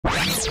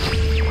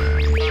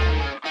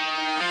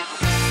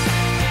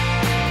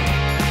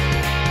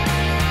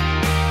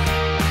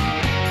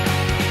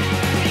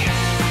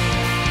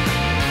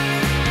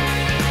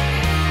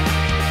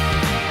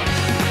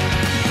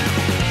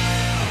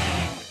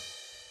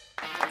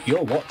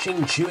You're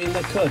watching Chewing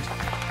the Cud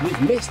with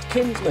Mist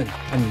Kinsman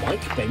and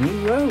Mike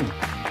Benyon Rowe.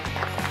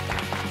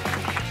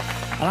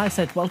 And I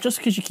said, well, just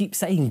because you keep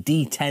saying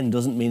D10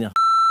 doesn't mean I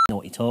know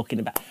what you're talking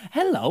about.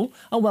 Hello,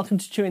 and welcome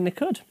to Chewing the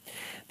Cud.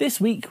 This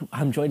week,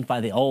 I'm joined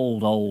by the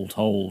old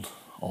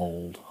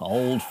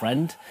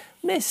friend,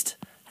 Mist.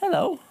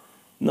 Hello.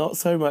 Not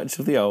so much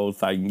of the old,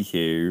 thank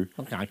you.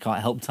 Okay, I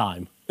can't help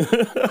time.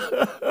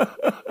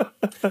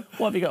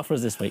 What have you got for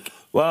us this week?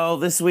 Well,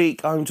 this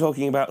week I'm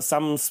talking about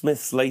Sam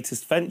Smith's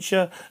latest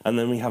venture, and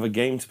then we have a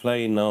game to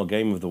play in our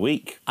Game of the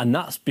Week. And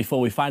that's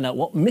before we find out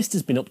what Mist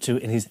has been up to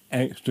in his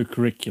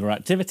extracurricular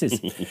activities.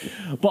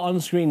 But on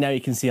the screen now you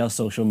can see our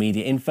social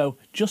media info.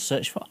 Just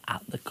search for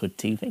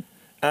 @thecudtv.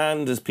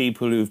 And as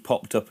people who've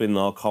popped up in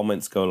our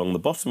comments go along the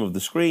bottom of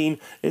the screen,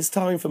 it's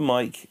time for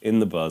Mike in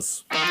the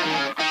Buzz.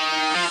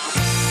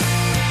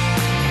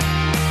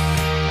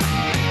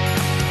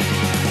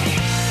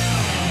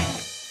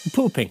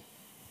 Pooping.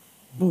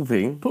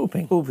 Pooping?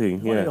 Pooping. Pooping,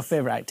 yes. One of your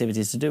favourite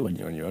activities to do when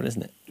you're on your own,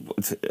 isn't it?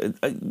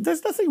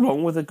 There's nothing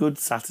wrong with a good,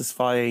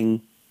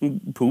 satisfying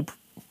poop.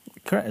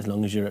 Correct, as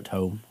long as you're at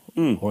home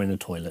or in a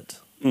toilet.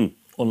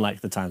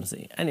 Unlike the times that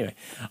you... Anyway,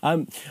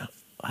 have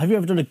you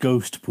ever done a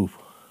ghost poop?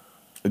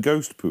 A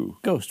ghost poo?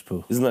 Ghost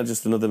poo. Isn't that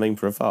just another name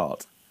for a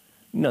fart?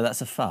 No,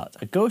 that's a fart.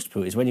 A ghost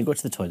poo is when you go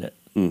to the toilet,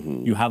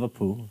 you have a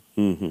poo,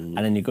 and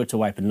then you go to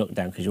wipe and look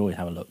down because you always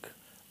have a look.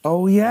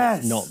 Oh, yes.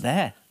 It's not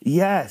there.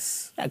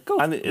 Yes. Yeah,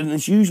 ghost and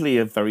it's usually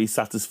a very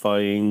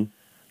satisfying...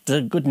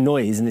 There's a good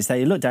noise, and it's there.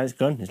 You look down, it's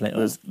gone. It's like,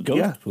 oh, it's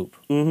ghost poop.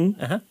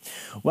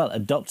 Well, a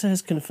doctor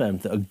has confirmed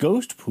that a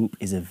ghost poop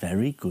is a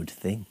very good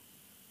thing.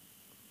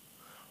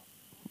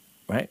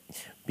 Right?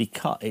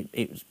 Because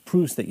it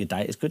proves that your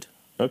diet is good.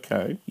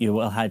 Okay. You're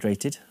well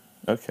hydrated.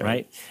 Okay.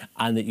 Right?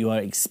 And that you are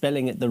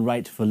expelling at the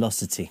right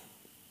velocity.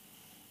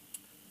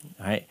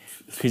 Right?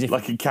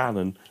 Like a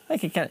cannon.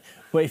 Like a cannon.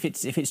 But if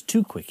it's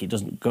too quick, it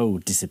doesn't go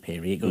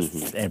disappearing. It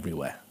goes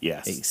everywhere.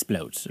 Yes. It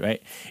explodes,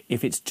 right?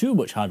 If it's too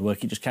much hard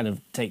work, it just kind of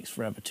takes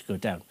forever to go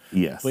down.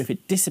 Yes. But if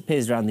it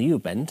disappears around the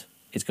U-bend,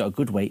 it's got a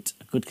good weight,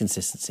 a good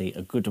consistency,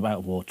 a good amount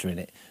of water in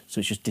it, so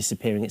it's just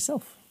disappearing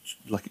itself.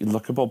 Like a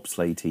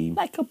bobsleigh team.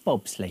 Like a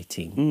bobsleigh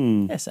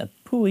team. Yes, a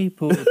pooey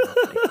bobsleigh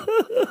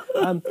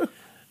team.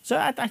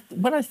 So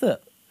when I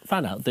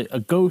found out that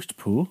a ghost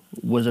poo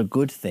was a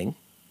good thing,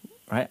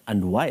 right,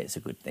 and why it's a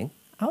good thing,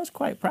 I was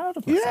quite proud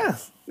of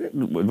myself. Yeah.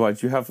 Why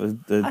do you have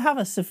I have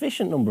a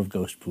sufficient number of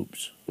ghost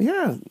poops.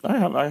 Yeah,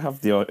 I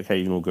have the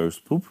occasional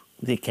ghost poop.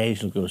 The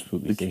occasional ghost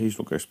poop, The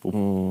occasional ghost poop.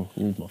 You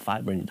need more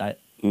fibre in your diet.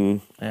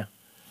 Yeah.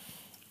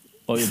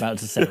 What are you about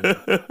to say?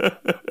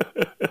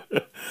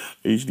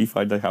 I usually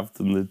find I have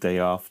them the day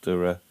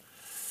after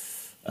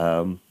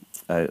an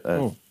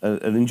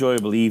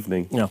enjoyable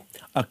evening. No.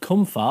 A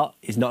cum fart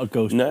is not a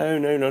ghost poop.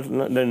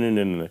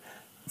 No.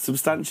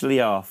 Substantially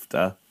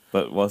after,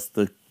 but whilst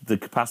the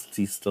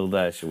capacity's still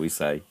there, shall we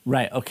say?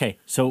 Right. Okay.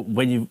 So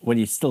when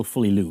you're still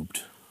fully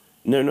lubed.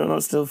 No,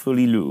 not still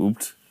fully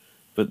lubed,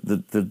 but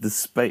the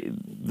space,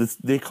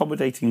 the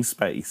accommodating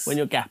space. When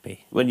you're gappy.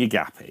 When you're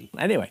gappy.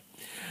 Anyway,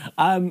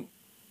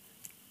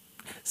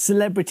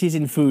 celebrities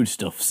in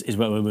foodstuffs is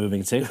where we're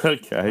moving to.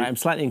 Okay. Right, I'm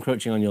slightly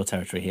encroaching on your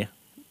territory here.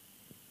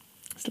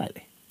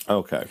 Slightly.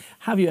 Okay.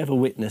 Have you ever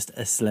witnessed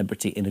a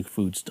celebrity in a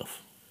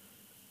foodstuff?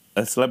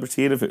 A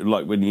celebrity in it,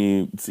 like when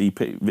you see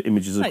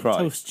images of like Christ.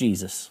 Toast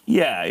Jesus.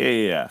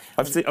 Yeah.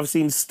 I've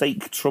seen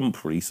Steak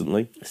Trump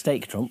recently.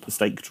 Steak Trump.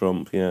 Steak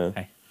Trump, yeah.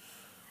 Okay.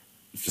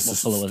 It's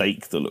just a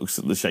steak that looks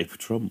at the shape of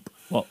Trump.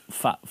 What,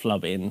 fat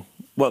flubbing?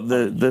 Well,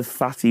 the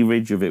fatty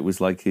ridge of it was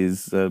like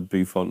his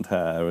bouffant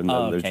hair, and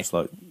then there's just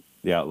like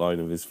the outline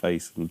of his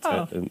face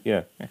and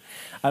yeah.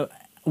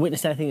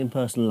 Witnessed anything in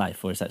personal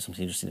life, or is that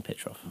something you've just seen a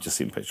picture of? Just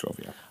seen a picture of,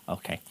 yeah.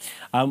 Okay.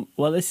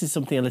 Well, this is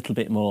something a little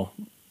bit more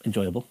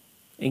enjoyable.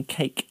 In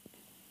cake.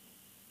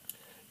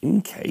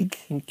 In cake?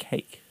 In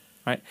cake.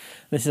 Right.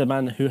 This is a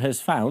man who has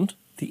found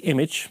the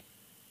image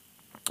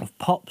of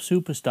pop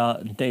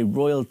superstar and day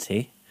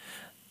royalty,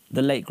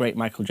 the late, great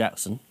Michael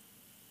Jackson.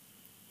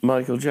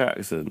 Michael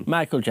Jackson?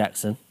 Michael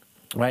Jackson,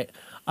 right,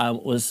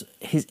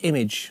 his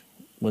image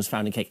was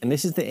found in cake. And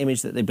this is the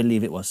image that they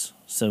believe it was.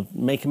 So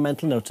make a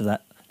mental note of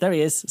that. There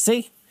he is.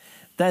 See?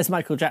 There's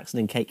Michael Jackson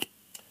in cake.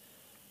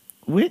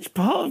 Which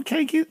part of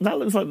cake is... That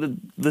looks like the...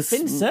 It's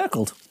been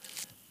circled.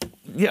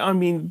 Yeah, I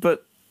mean,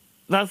 but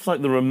that's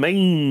like the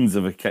remains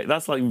of a cake.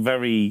 That's like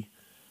very...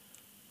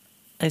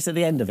 It's at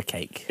the end of a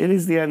cake. It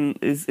is the end.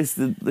 It's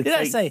the Did cake...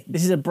 I say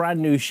this is a brand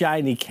new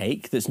shiny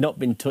cake that's not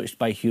been touched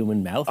by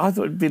human mouth? I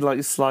thought it'd be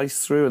like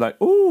sliced through, like,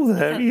 oh,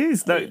 there he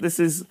is. No, this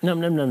is... No.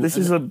 This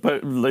is a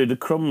load of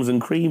crumbs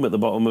and cream at the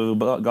bottom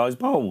of a guy's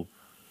bowl.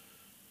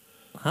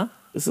 Huh?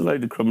 There's a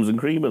load of crumbs and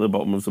cream at the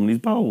bottom of somebody's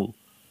bowl.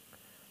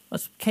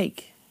 That's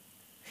cake.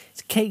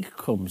 It's cake,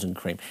 crumbs and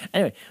cream.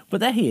 Anyway, but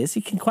there he is.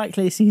 You can quite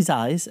clearly see his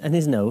eyes and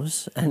his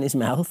nose and his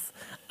mouth,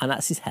 and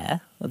that's his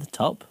hair at the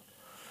top.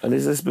 And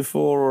is this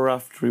before or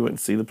after he went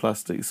to see the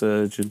plastic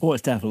surgeon? Oh,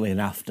 it's definitely an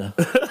after.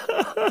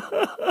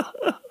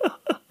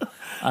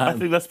 I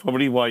think that's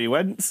probably why you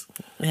went.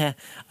 Yeah.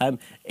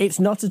 It's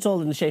not at all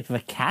in the shape of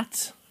a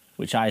cat,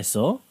 which I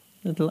saw.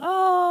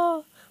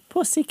 Little,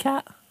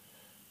 pussycat.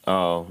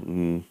 Oh,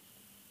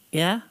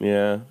 Yeah?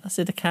 yeah. I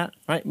said a cat,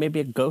 right? Maybe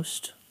a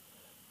ghost.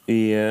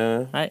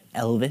 Yeah. Right?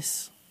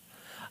 Elvis.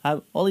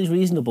 All these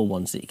reasonable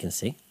ones that you can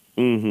see.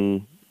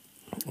 Mm-hmm.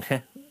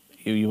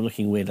 You were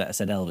looking weird that I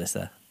said Elvis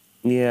there.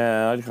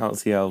 Yeah, I can't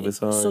see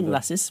Elvis either.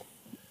 Sunglasses.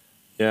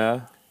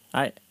 Yeah.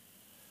 Right?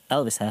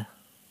 Elvis hair.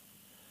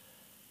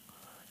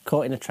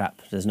 Caught in a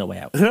trap. There's no way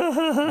out.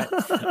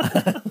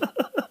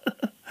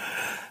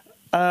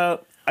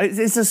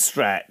 It's a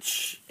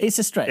stretch. It's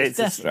a stretch. It's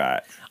a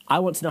stretch. I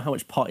want to know how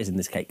much pot is in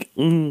this cake.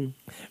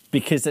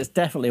 Because it's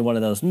definitely one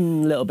of those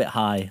little bit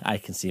high, I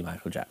can see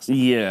Michael Jackson.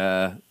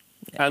 Yeah.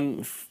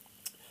 And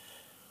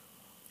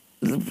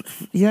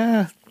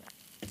yeah,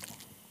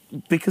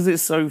 because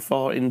it's so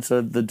far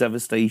into the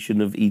devastation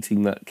of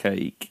eating that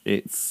cake,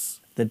 it's...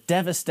 The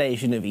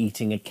devastation of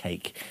eating a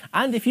cake.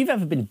 And if you've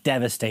ever been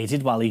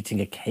devastated while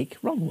eating a cake,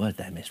 wrong word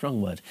there, miss,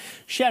 wrong word,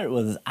 share it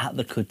with us at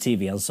The Cud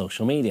TV on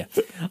social media.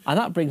 And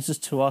that brings us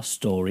to our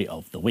story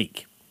of the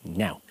week.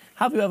 Now,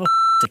 have you ever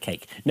a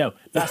cake? No,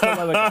 that's not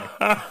where we're going.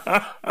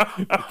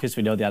 Because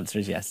we know the answer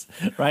is yes,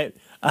 right?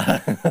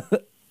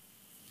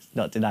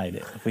 Not denying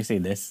it. Have we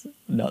seen this?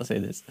 Not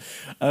seen this.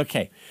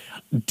 Okay.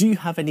 Do you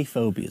have any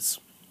phobias?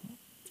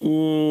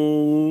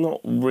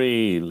 Not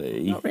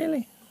really. Not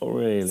really? Not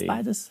really.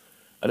 Spiders?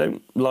 I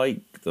don't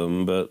like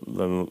them, but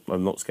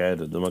I'm not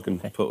scared of them. I can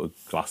put a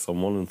glass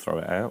on one and throw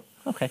it out.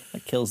 Okay,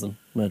 that kills them.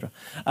 Murderer.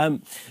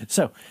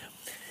 So,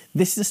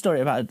 this is a story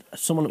about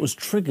someone that was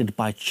triggered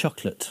by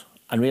chocolate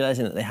and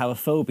realising that they have a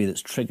phobia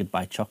that's triggered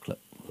by chocolate.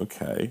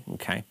 Okay.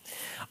 Okay.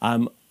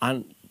 And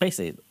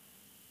basically,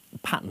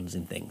 patterns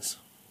in things.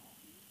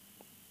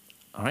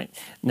 All right.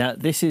 Now,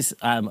 this is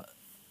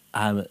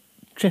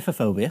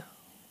trypophobia,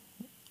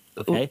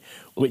 okay,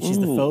 which is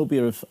the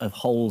phobia of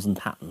holes and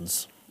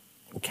patterns.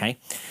 Okay.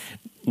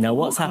 Now,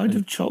 what's happened? What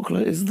kind of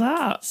chocolate is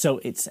that? So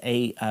it's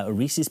a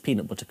Reese's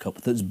peanut butter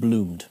cup that's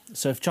bloomed.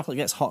 So if chocolate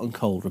gets hot and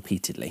cold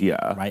repeatedly,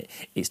 right,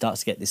 it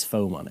starts to get this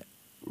foam on it.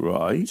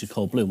 Right. Which is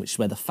called bloom, which is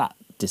where the fat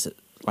raises,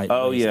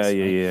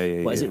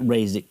 yeah. But as it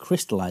raises, it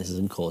crystallises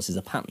and causes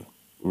a pattern.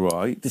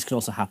 Right. This can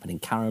also happen in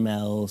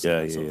caramels.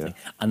 Yeah.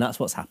 And that's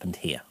what's happened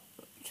here.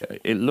 Okay.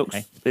 It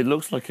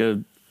looks like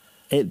a...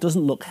 It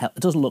doesn't look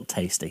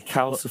tasty.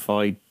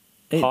 Calcified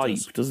pipe,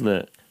 doesn't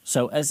it?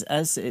 So as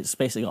it's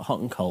basically got hot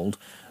and cold,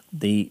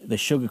 the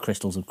sugar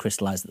crystals have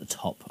crystallised at the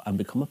top and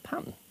become a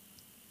pattern.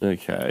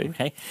 Okay.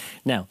 Okay.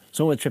 Now,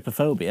 someone with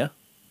trypophobia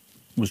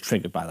was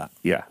triggered by that.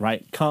 Yeah.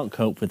 Right? Can't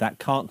cope with that,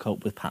 can't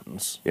cope with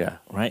patterns. Yeah.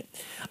 Right?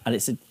 And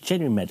it's a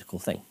genuine medical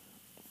thing.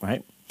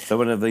 Right? So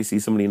whenever they see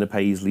somebody in a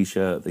paisley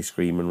shirt, they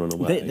scream and run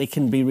away? They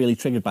can be really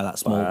triggered by that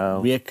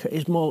small...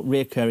 It's more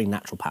reoccurring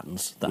natural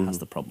patterns that has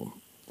the problem.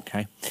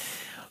 Okay?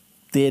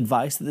 The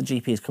advice that the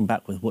GP has come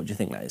back with, what do you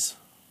think that is?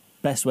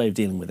 Best way of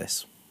dealing with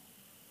this?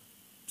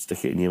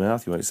 Stick it in your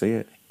mouth, you won't see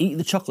it. Eat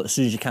the chocolate as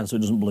soon as you can so it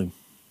doesn't bloom.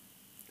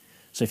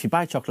 So if you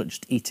buy chocolate,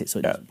 just eat it so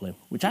it doesn't bloom,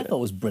 which I thought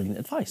was brilliant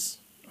advice,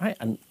 right?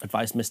 And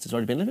advice Mister's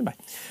already been living by.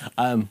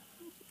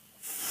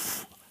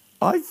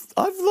 I've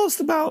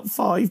lost about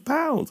 5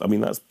 pounds. I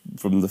mean, that's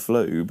from the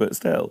flu, but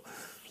still.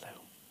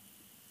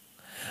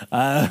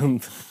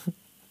 You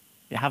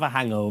have a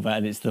hangover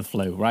and it's the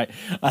flu, right?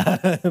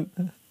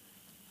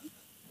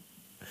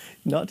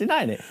 Not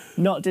denying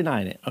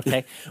it,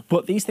 okay?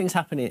 But these things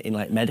happen in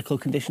like medical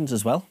conditions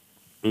as well.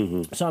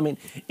 Mm-hmm. So, I mean,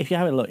 if you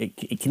have a look,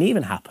 it can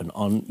even happen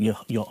on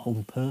your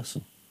own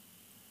person.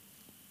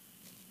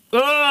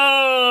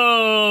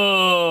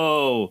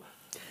 Oh!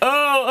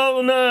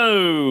 Oh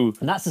no!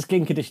 And that's a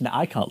skin condition that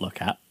I can't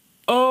look at.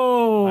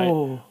 Oh!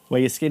 Right?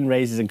 Where your skin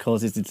raises and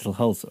causes these little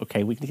holes.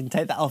 Okay, we can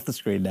take that off the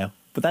screen now.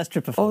 But that's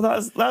trypophobia. Oh,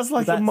 that's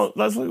like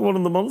one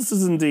of the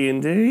monsters in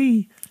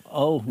D&D.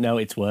 Oh no,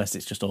 it's worse.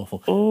 It's just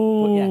awful.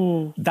 Oh, but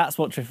yeah, that's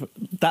what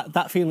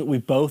that feeling that we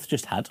both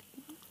just had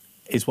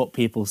is what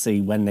people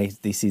see when they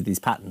see these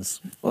patterns.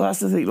 Well, that's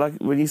the thing. Like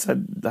when you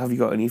said, "Have you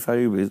got any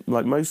phobias?"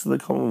 Like most of the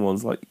common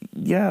ones, like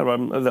yeah,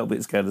 I'm a little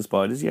bit scared of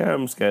spiders. Yeah,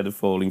 I'm scared of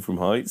falling from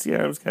heights.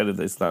 Yeah, I'm scared of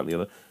this, that, and the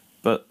other.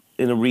 But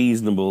in a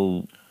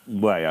reasonable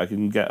way, I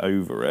can get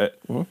over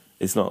it. Mm-hmm.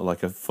 It's not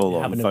like a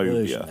full-on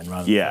phobia.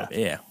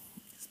 Yeah.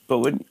 But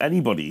when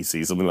anybody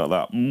sees something like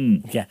that...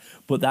 Yeah,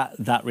 but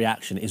that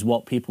reaction is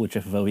what people with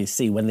trypophobia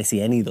see when they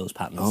see any of those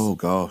patterns. Oh,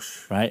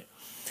 gosh. Right?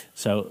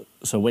 So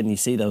when you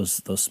see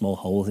those small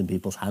holes in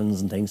people's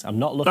hands and things, I'm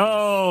not looking...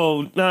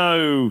 Oh,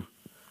 no!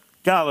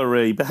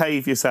 Gallery,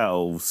 behave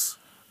yourselves.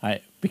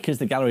 Right, because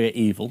the gallery are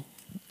evil,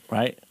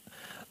 right?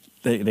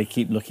 They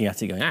keep looking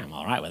at it going, I'm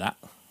all right with that,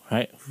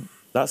 right?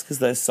 That's because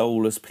they're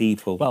soulless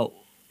people. Well...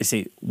 You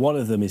see, one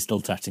of them is still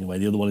chatting away.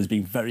 The other one is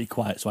being very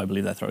quiet, so I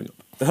believe they're throwing up.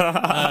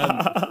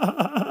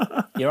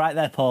 You're right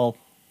there, Paul.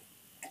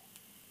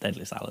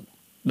 Deadly silent.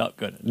 Not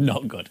good.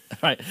 Not good.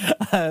 Right.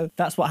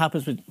 That's what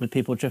happens with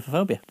people with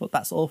trypophobia. But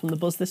that's all from The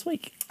Buzz this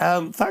week.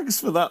 Thanks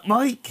for that,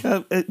 Mike.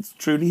 It's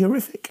truly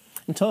horrific.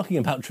 And talking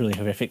about truly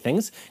horrific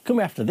things,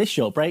 coming after this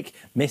short break,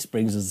 Miss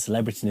brings us the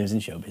celebrity news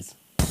in showbiz.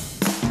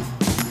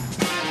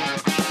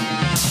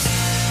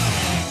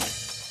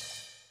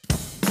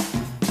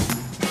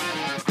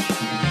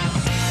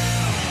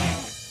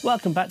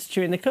 welcome back to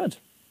Chewing the Cud.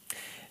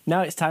 Now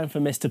it's time for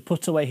Miss to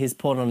put away his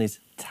porn on his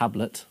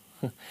tablet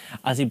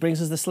as he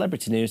brings us the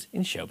celebrity news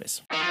in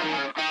showbiz.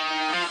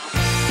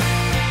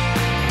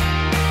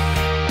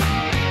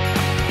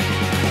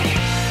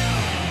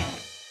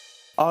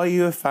 Are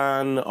you a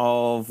fan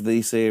of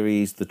the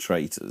series The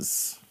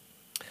Traitors?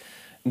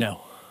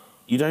 No.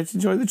 You don't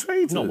enjoy The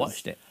Traitors? Not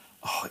watched it.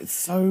 Oh, it's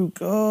so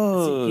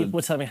good. People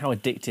were telling me how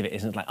addictive it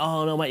is, and it's like,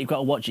 oh no, mate, you've got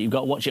to watch it. You've got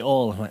to watch it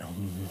all. I'm like,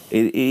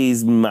 It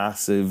is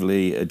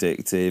massively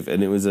addictive,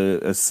 and it was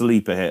a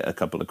sleeper hit a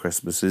couple of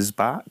Christmases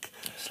back.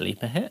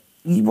 Sleeper hit?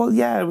 Well,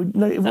 yeah,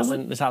 no, it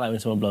wasn't. It's like when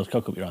someone blows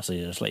coke up your ass so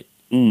you're asleep.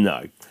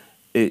 No,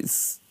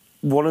 it's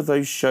one of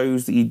those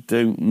shows that you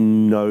don't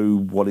know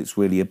what it's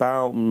really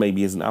about,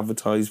 maybe isn't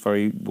advertised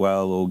very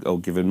well or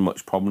given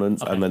much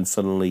prominence, and then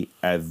suddenly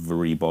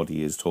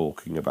everybody is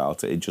talking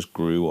about it. It just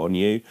grew on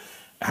you.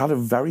 It had a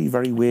very,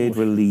 very weird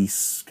release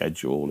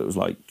schedule. It was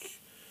like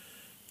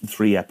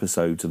 3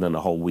 episodes and then a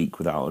whole week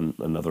without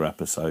another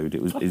episode.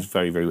 It was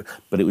very, very...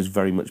 But it was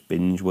very much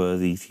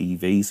binge-worthy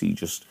TV, so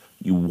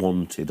you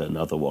wanted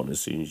another one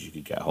as soon as you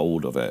could get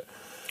hold of it.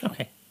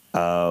 Okay.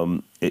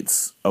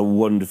 It's a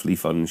wonderfully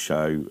fun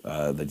show.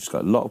 They just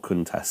got a lot of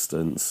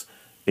contestants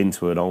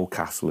into an old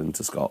castle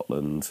into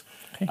Scotland.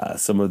 Okay.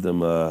 Some of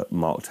them are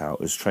marked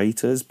out as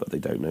traitors, but they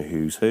don't know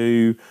who's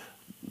who.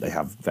 They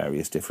have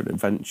various different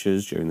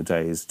adventures during the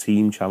day as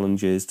team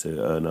challenges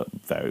to earn up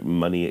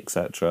money,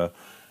 etc.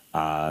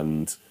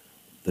 And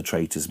the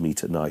traitors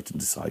meet at night and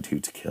decide who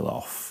to kill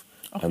off.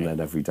 Okay. And then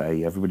every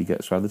day, everybody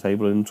gets around the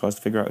table and tries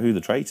to figure out who the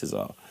traitors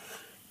are.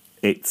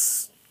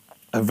 It's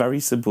a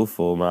very simple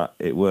format.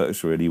 It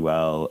works really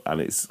well,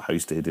 and it's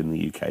hosted in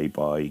the UK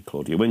by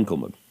Claudia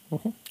Winkleman.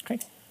 Mm-hmm. Okay.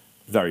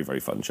 Very, very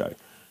fun show.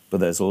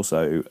 But there's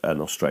also an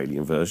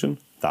Australian version.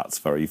 That's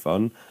very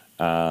fun.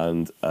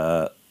 And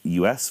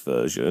US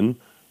version,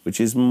 which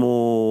is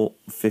more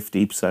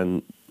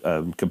 50%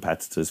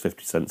 competitors,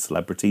 50%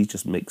 celebrities,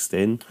 just mixed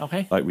in,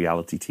 like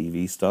reality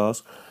TV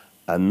stars.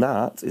 And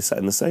that is set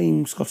in the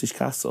same Scottish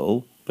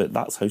castle, but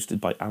that's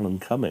hosted by Alan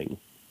Cumming.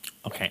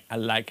 Okay, I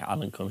like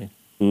Alan Cumming.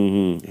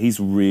 Mm-hmm. He's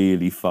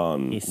really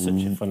fun. He's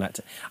such a fun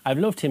actor. I've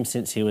loved him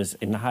since he was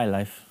in The High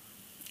Life.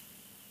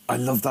 I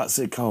love that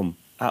sitcom.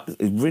 It's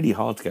really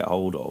hard to get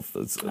hold of.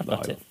 I've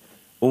got it.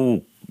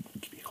 Oh,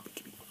 give me a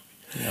copy.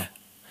 No.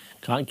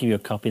 Can't give you a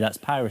copy, that's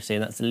piracy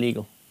and that's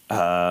illegal.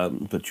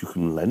 But you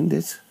can lend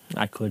it.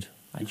 I could.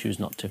 I choose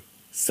not to.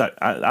 So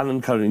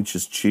Alan Cumming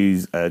just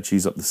chews up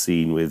the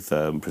scene with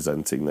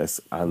presenting this.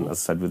 And as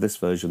I said, with this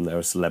version, there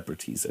are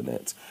celebrities in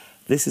it.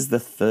 This is the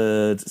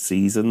 3rd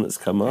season that's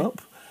come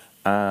up.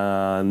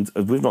 And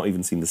we've not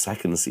even seen the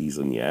 2nd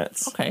season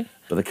yet. Okay.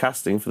 But the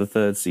casting for the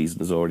 3rd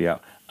season is already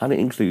out. And it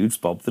includes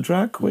Bob the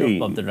Drag Queen.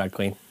 Bob the Drag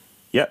Queen.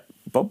 Yep.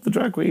 Bob the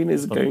Drag Queen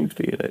is going to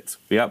be in it.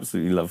 We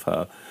absolutely love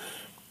her.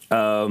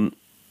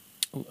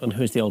 And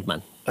who's the old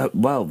man?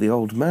 Well, the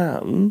old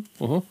man,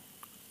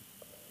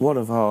 one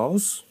of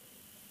ours,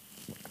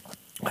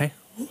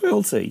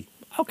 royalty.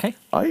 Okay.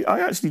 I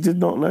actually did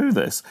not know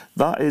this.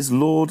 That is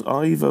Lord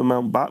Ivor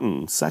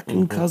Mountbatten,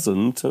 second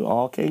cousin to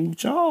our King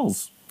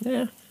Charles.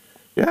 Yeah.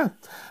 Yeah.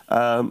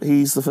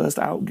 He's the first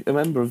out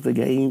member of the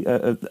game.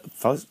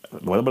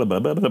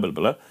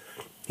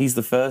 He's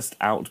the first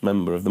out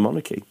member of the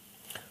monarchy.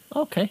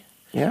 Okay.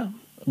 Yeah.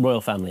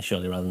 Royal family,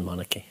 surely, rather than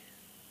monarchy.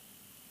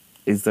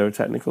 Is there a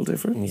technical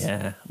difference?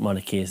 Yeah,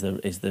 monarchy is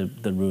the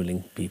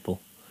ruling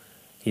people.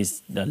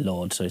 He's a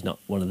lord, so he's not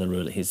one of the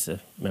rulers. He's a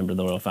member of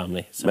the royal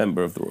family. So.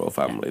 Member of the royal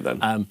family,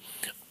 then.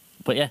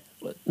 But yeah,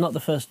 not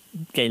the first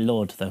gay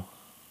lord, though.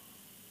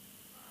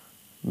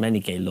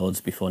 Many gay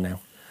lords before now.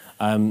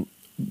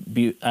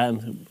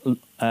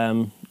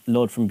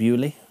 Lord from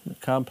Bewley,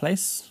 Calm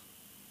Place.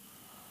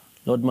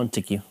 Lord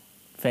Montague,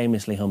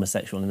 famously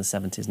homosexual in the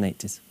 70s and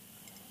 80s.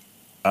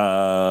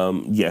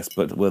 Yes,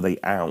 but were they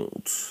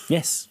out?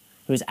 Yes,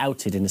 he was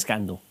outed in a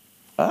scandal.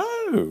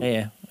 Oh.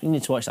 Yeah, you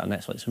need to watch that on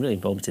Netflix. It's really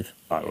informative.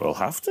 I will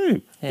have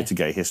to. Yeah. It's a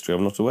gay history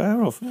I'm not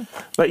aware of. Yeah.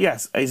 But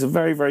yes, it's a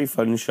very, very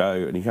fun show,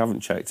 and if you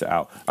haven't checked it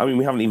out... I mean,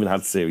 we haven't even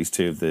had series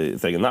 2 of the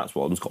thing, and that's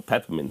one's got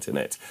peppermint in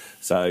it.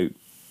 So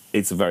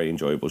it's a very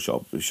enjoyable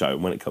show,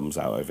 and when it comes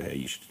out over here,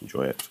 you should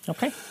enjoy it.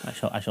 OK,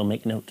 I shall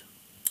make note.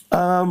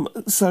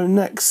 So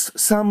next,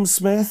 Sam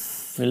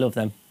Smith. We love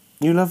them.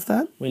 You love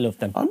them? We love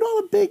them. I'm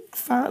not a big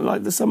fan.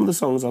 Like, some of the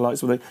songs I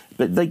like,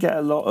 but they get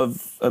a lot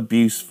of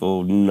abuse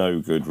for no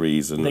good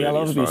reason. They get a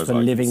lot of abuse for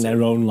living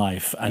their own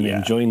life and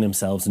enjoying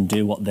themselves and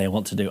do what they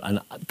want to do.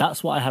 And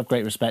that's why I have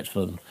great respect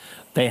for them.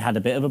 They had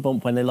a bit of a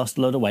bump when they lost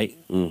a load of weight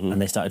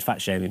and they started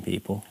fat-shaming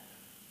people,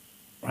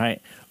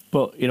 right?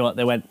 But you know what?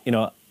 They went,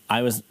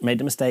 I made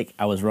a mistake.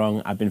 I was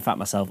wrong. I've been fat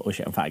myself. Oh,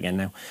 shit, I'm fat again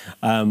now.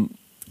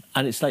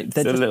 And it's like... It's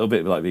a little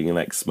bit like being an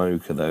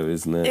ex-smoker, though,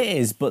 isn't it? It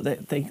is, but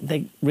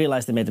they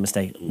realised they made a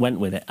mistake, went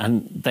with it,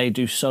 and they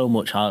do so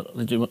much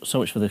they do so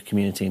much for the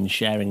community and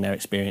sharing their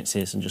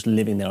experiences and just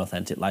living their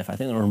authentic life. I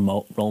think they're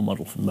a role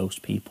model for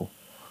most people.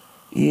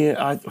 Yeah,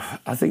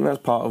 I think that's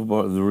part of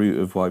the root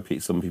of why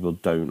some people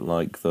don't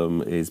like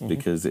them is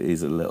because it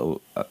is a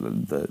little...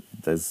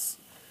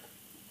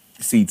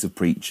 seeds of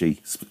preachy,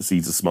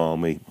 seeds of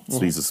smarmy,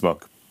 seeds of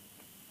smug.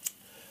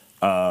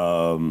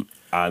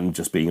 And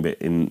just being a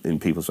bit in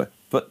people's way.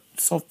 But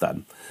sod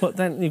them. But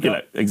then you've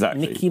got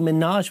exactly. Nicki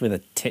Minaj with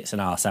her tits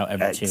and arse out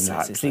every 2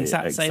 minutes. It's the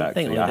exact same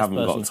thing. I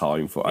haven't got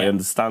time for it. I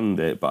understand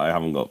it, but I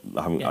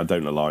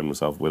don't align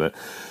myself with it.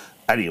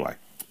 Anyway,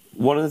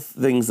 one of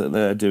the things that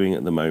they're doing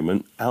at the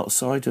moment,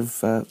 outside of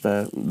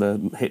their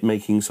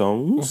hit-making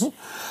songs,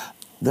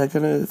 they're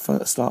going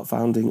to start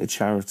founding a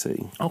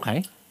charity.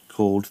 Okay.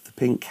 Called the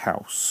Pink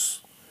House.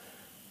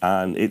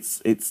 And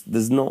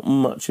there's not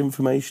much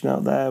information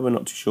out there. We're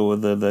not too sure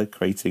whether they're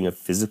creating a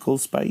physical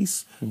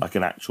space, like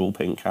an actual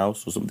pink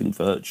house or something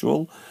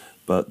virtual,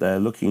 but they're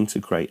looking to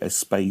create a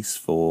space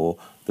for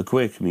the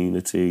queer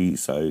community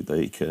so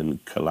they can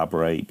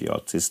collaborate, be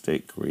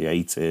artistic,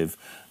 creative,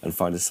 and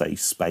find a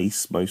safe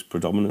space, most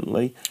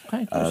predominantly,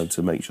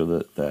 to make sure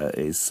that there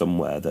is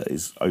somewhere that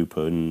is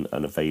open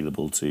and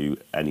available to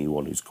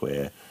anyone who's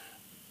queer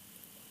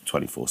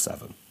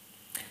 24/7.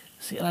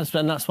 See, that's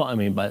what I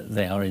mean by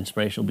they are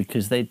inspirational,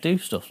 because they do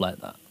stuff like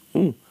that.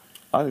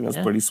 I think that's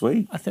pretty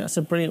sweet. I think that's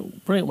a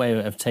brilliant way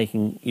of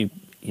taking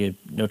your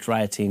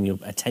notoriety and your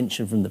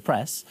attention from the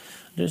press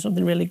and doing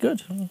something really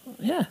good.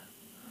 Yeah.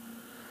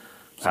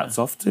 Hats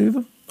off to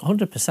them.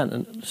 100%.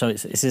 And so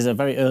this is a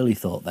very early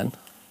thought then.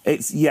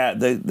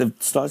 They've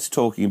started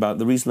talking about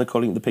the reason they're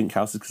calling it the Pink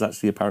House is because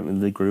actually apparently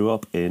they grew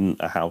up in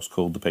a house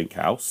called the Pink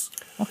House.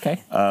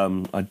 Okay.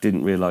 I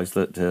didn't realise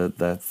that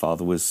their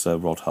father was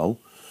Rod Hull.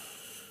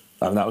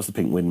 And that was the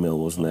Pink Windmill,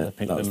 wasn't it?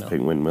 That was the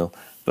Pink Windmill.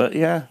 But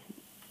yeah,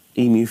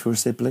 emu for a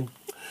sibling.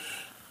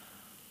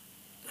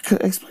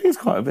 Explains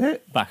quite a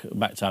bit. Back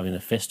to having a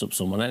fist up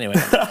someone anyway.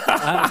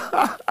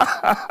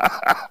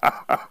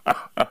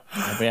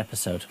 Every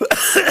episode.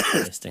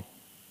 Fisting.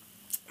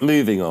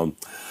 Moving on.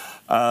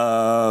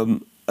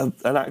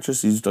 An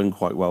actress who's done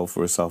quite well for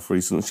herself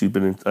recently. She's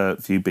been in a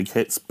few big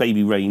hits,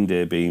 Baby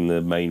Reindeer being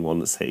the main one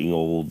that's hitting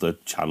all the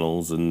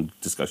channels and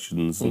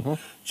discussions and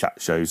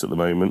chat shows at the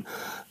moment.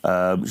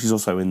 She's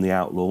also in The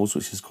Outlaws,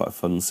 which is quite a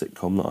fun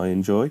sitcom that I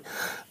enjoy.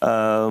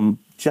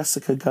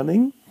 Jessica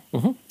Gunning.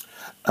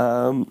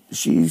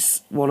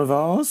 She's one of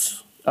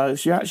ours.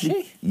 She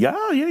actually...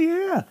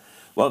 Yeah.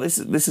 Well, this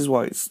is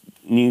why it's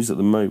news at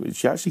the moment.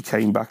 She actually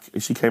came back...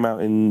 She came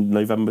out in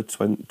November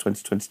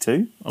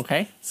 2022.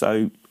 Okay.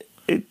 So...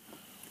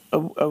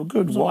 A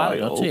good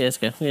while. 2 years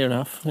ago, year and a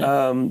half.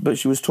 Yeah. But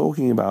she was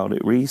talking about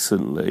it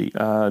recently,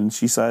 and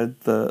she said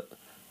that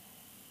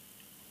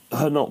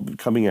her not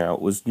coming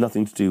out was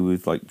nothing to do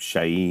with like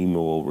shame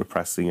or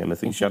repressing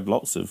anything. She had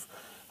lots of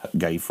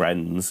gay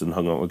friends and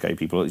hung out with gay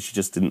people. She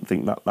just didn't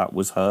think that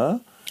was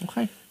her.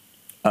 Okay.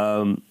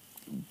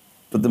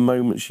 But the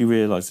moment she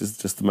realised, it's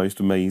just the most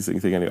amazing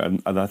thing anyway.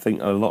 And I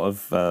think a lot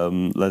of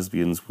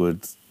lesbians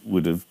would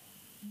have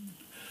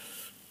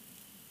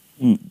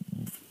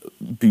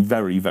be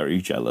very, very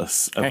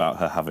jealous about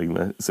her having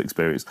this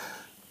experience.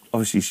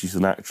 Obviously, she's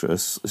an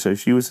actress, so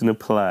she was in a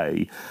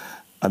play,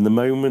 and the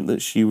moment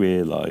that she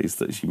realised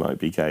that she might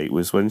be gay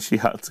was when she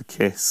had to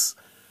kiss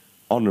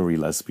honorary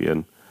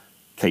lesbian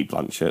Kate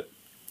Blanchett.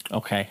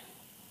 Okay.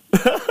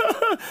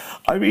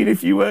 I mean,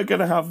 if you were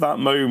going to have that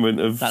moment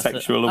of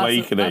sexual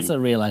awakening... That's a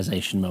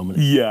realisation moment.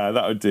 Yeah,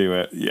 that would do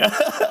it. Yeah.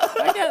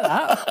 I get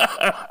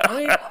that. I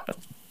mean...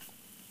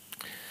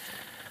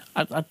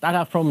 I'd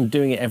have a problem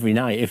doing it every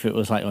night if it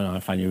was like, I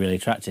find you really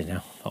attractive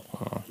now.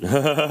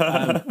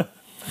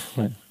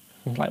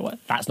 Like, what?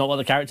 That's not what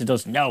the character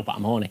does. No, but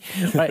I'm horny.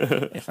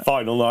 Right.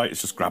 Final night,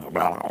 it's just grab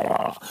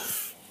a...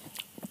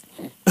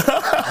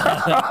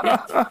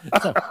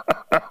 So,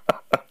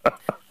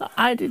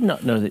 I did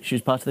not know that she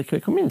was part of the queer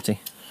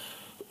community.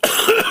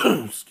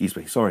 Excuse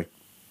me, sorry.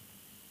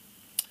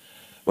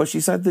 Well,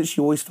 she said that she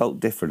always felt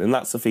different, and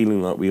that's a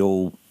feeling that we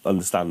all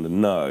understand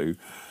and know.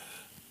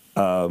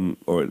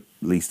 Or at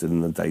least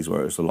in the days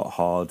where it was a lot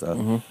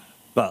harder.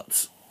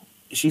 But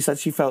she said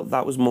she felt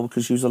that was more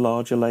because she was a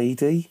larger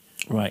lady.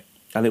 Right.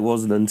 And it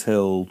wasn't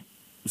until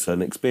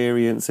certain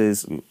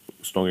experiences, and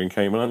snogging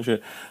came and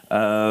shit,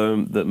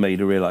 that made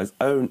her realise,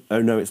 oh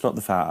no, it's not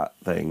the fat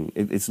thing.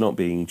 It's not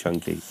being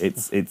chunky.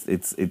 It's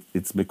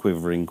me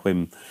quivering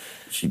Quim.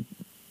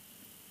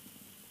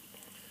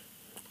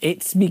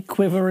 It's me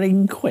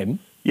quivering Quim?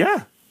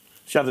 Yeah.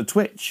 She had a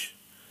twitch.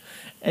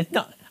 It's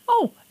not...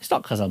 Oh, it's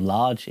not because I'm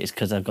large, it's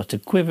because I've got a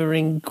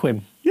quivering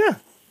Quim. Yeah.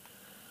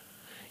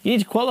 You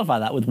need to qualify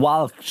that with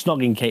while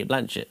snogging Kate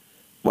Blanchett.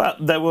 Well,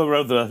 there were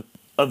other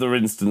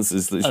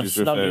instances that she was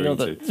referring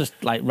to. Just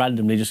like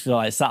randomly, just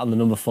like sat on the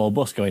number 4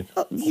 bus going,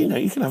 you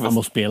can have I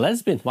must be a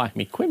lesbian. Why,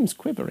 me Quim's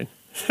quivering.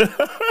 You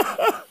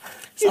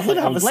can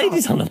have old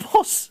ladies on a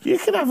bus. You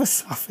can have a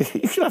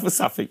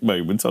sapphic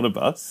moment on a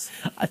bus.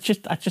 I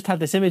just had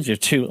this image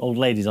of 2 old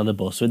ladies on a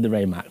bus with the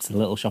Raymax and a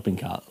little shopping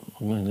cart.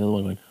 And the other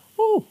one going,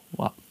 oh,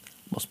 what?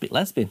 Must be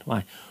lesbian.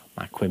 Why?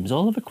 My Quim's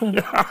all over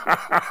quiver.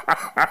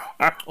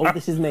 Oh,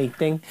 this is me.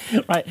 Ding.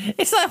 Right.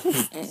 It's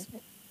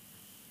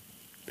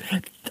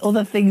like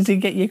other things to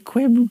get your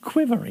Quim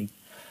quivering.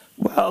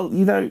 Well,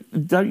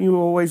 don't you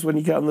always, when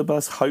you get on the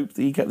bus, hope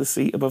that you get the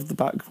seat above the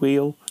back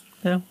wheel?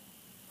 No.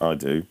 I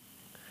do.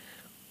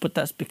 But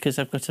that's because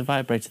I've got a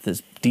vibrator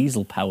that's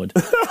diesel powered.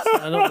 So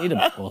I don't need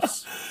a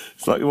bus.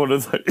 It's like one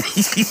of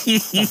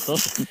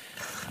those.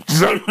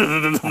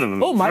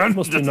 Oh, Mike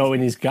must be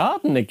mowing his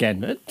garden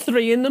again at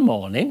 3 in the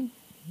morning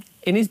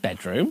in his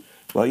bedroom.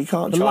 Well, you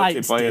can't The charge it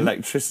lights by dim.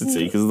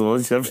 electricity because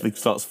otherwise everything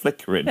starts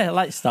flickering. Yeah,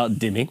 lights start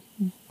dimming.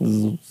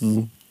 Yeah.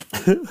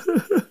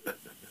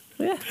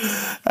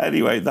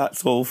 Anyway,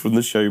 that's all from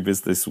the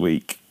showbiz this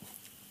week.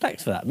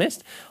 Thanks for that,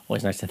 Mist.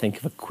 Always nice to think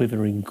of a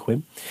quivering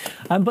Quim.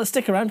 But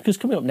stick around, because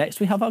coming up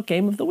next, we have our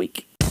game of the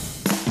week.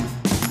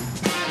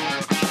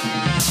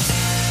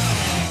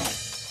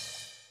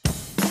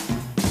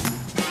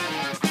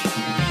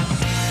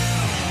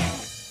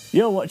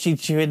 You're watching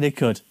Chewing the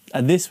Cud,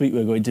 and this week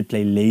we're going to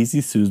play Lazy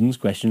Susan's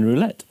Question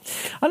Roulette.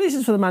 And this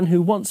is for the man who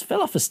once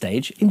fell off a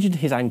stage, injured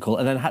his ankle,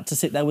 and then had to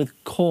sit there with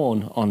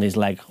corn on his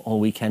leg all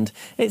weekend.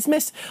 It's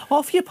Mist.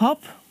 Off you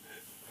pop.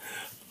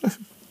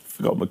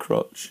 Forgot my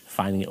crutch.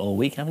 Finding it all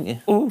week, haven't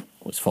you? Oh,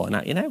 It's falling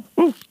out you now.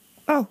 oh,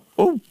 oh,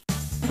 oh.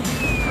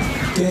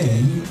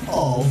 Game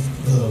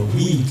of the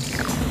week.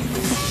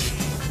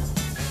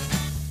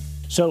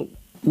 So,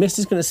 Mist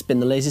is going to spin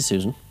the Lazy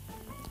Susan.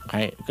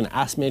 Okay, going to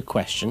ask me a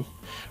question,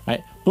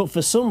 right? But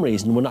for some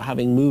reason, we're not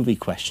having movie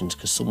questions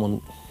because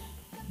someone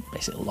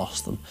basically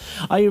lost them.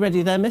 Are you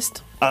ready there,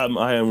 Mist?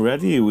 I am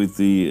ready with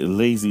the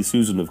Lazy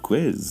Susan of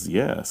quiz,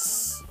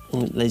 yes.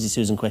 Lazy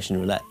Susan Question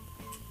Roulette.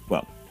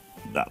 Well,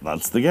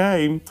 that's the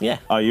game. Yeah.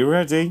 Are you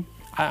ready?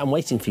 I'm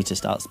waiting for you to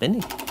start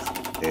spinning.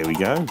 Here we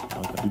go.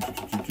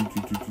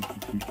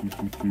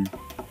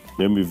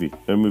 No movie,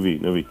 no movie,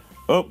 no movie.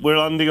 Oh, we're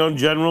landing on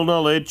general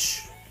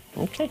knowledge.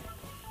 Okay.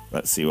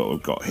 Let's see what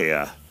we've got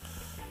here.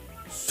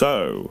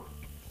 So,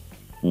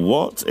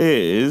 what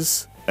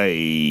is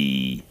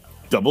a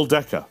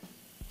double-decker?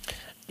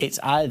 It's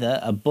either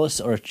a bus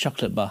or a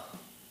chocolate bar.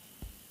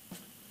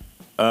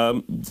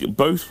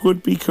 Both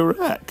would be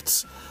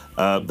correct.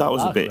 That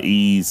was a bit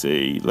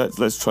easy.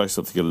 Let's try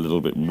something a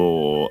little bit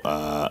more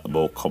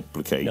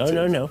complicated.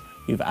 No.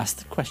 You've asked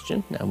the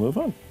question. Now move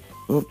on.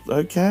 Oh,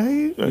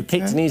 okay. You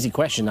picked an easy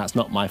question. That's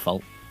not my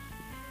fault.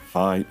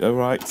 Fine. All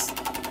right.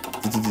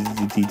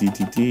 Oh,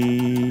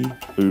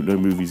 no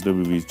movies.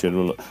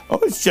 General. Oh,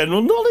 it's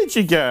general knowledge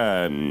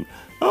again.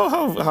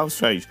 Oh, how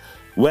strange.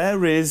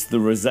 Where is the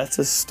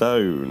Rosetta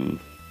Stone?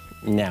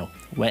 Now,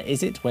 where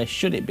is it? Where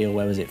should it be? Or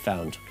where was it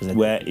found?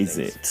 Where is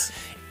it?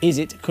 Is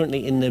it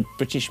currently in the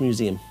British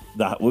Museum?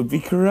 That would be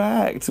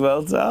correct.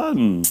 Well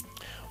done.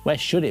 Where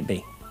should it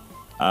be?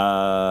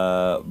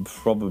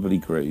 Probably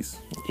Greece.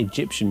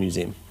 Egyptian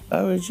Museum.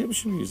 Oh,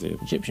 Egyptian Museum.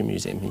 Egyptian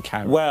Museum in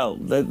Cairo. Well,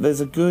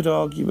 there's a good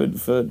argument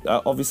for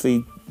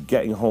obviously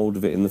getting hold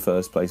of it in the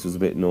first place was a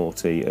bit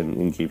naughty,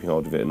 and keeping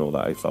hold of it and all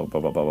that, blah blah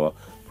blah blah blah.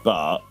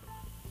 But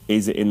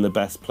is it in the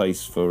best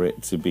place for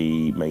it to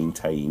be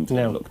maintained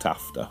and looked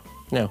after?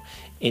 No,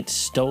 it's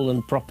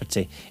stolen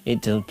property.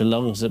 It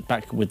belongs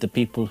back with the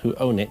people who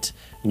own it,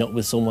 not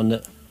with someone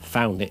that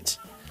found it.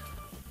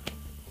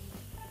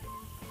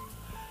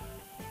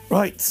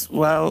 Right,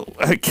 well,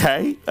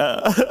 okay.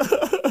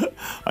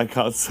 I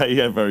can't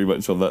say very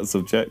much on that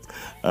subject,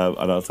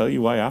 and I'll tell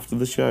you why after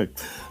the show.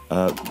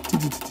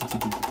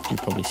 You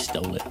probably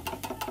stole it.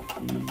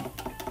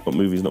 What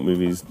movies, not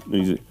movies,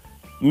 music.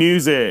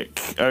 Music,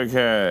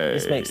 okay.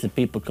 This makes the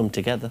people come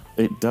together.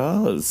 It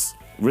does,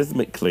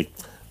 rhythmically.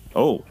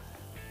 Oh,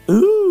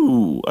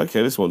 ooh,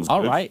 okay, this one's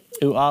All good. right,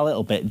 ooh, a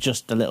little bit,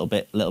 just a little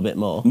bit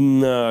more.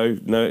 No,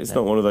 it's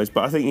not one of those,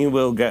 but I think you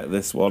will get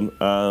this one,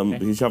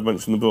 because you have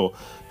mentioned the before.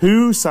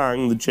 Who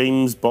sang the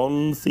James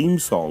Bond theme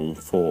song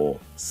for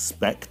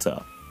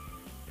Spectre?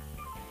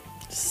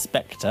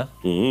 Spectre?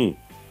 Mm.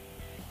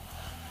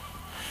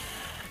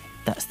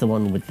 That's the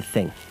one with the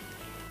thing.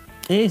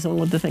 It is the one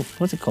with the thing.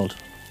 What's it called?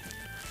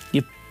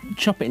 You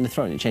chop it in the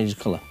throat and it changes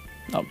colour.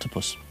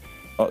 Octopus.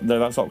 Oh, no,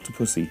 that's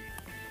Octopussy.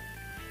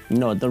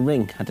 No, the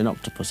ring had an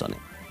octopus on it.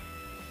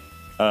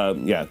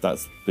 Yeah,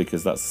 that's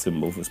because that's a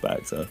symbol for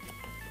Spectre.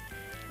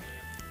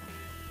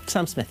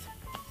 Sam Smith.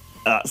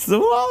 That's the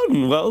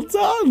one. Well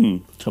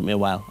done. Took me a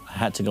while. I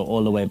had to go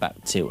all the way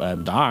back to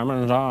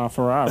Diamonds Are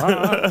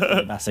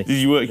Forever. Did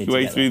you work your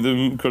way through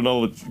them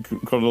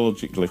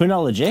chronologically?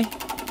 Chronology.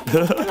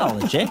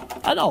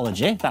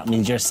 Anology. That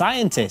means you're a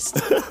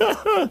scientist.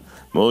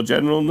 More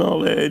general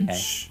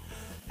knowledge.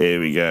 Okay. Here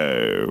we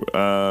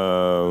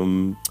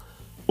go.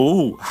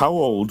 Oh, how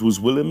old was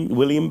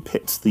William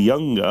Pitt the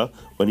Younger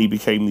when he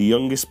became the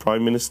youngest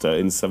Prime Minister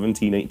in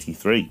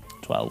 1783?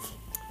 12.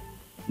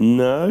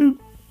 No.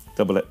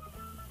 Double it.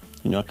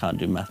 You know I can't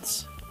do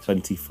maths.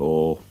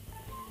 24.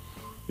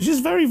 Which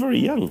is very, very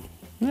young.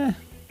 Yeah,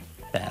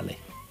 barely.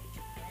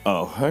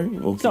 Oh, hey.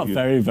 It's not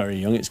very, very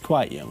young. It's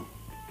quite young.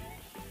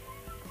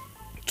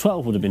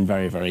 12 would have been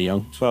very, very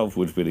young. 12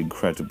 would have been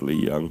incredibly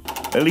young.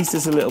 At least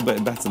it's a little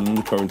bit better than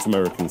the current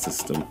American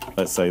system.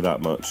 Let's say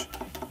that much.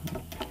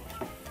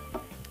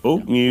 Oh,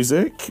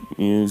 music.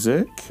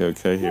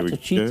 Okay, here we go. Lots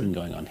of cheating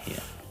going on here.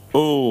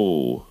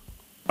 Oh,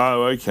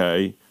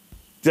 okay.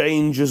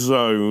 Danger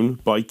Zone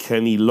by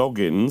Kenny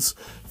Loggins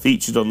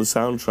featured on the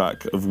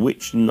soundtrack of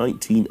which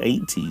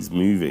 1980s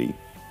movie?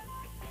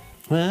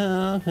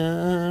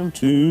 Welcome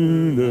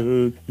to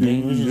the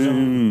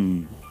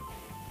danger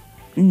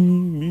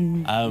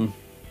zone.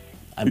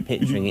 I'm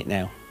picturing it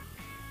now.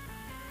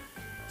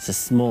 It's a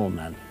small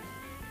man.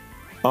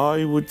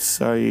 I would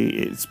say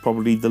it's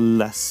probably the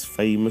less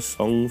famous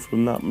song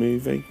from that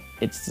movie.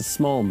 It's the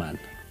small man.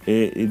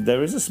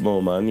 There is a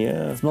small man,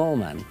 yeah. Small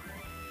man.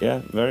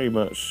 Yeah, very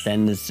much.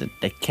 Then there's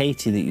the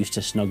Katie that used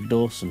to snog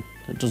Dawson.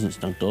 That doesn't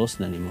snog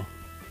Dawson anymore.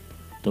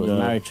 That was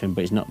married to him,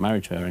 but he's not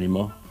married to her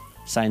anymore.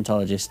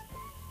 Scientologist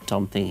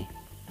Tom Thingy.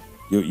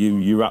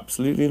 You're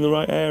absolutely in the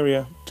right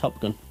area. Top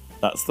Gun.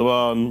 That's the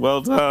one.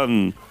 Well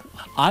done.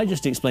 I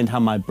just explained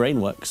how my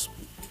brain works.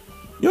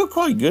 You're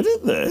quite good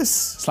at this.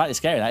 Slightly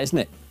scary, that, isn't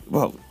it?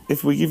 Well,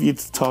 if we give you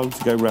the time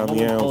to go round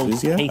the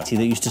houses, yeah. Katie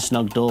that used to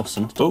snog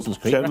Dawson. Dawson's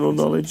Creek general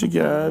reference. knowledge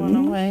again.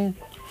 Run away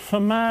for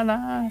my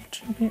life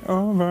to be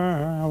over.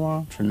 I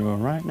want to know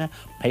right now.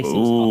 Pacing's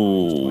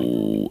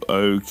Ooh,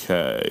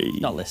 okay.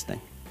 not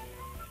listening.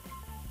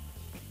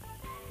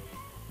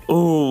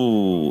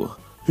 Ooh,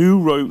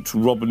 who wrote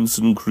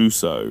Robinson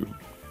Crusoe?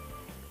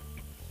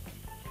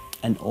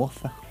 An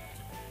author.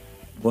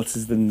 What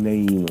is the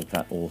name of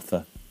that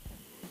author?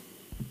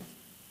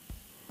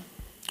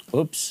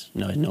 Oops.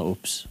 No, it's not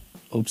Oops.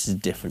 Oops is a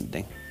different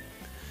thing.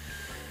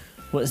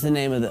 What's the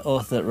name of the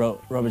author that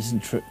wrote Robinson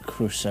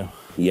Crusoe?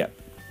 Yep.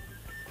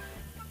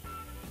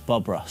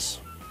 Bob Ross.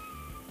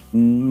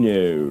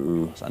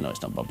 No. I know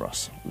it's not Bob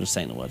Ross. I'm just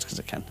saying the words because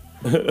I can.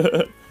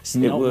 It's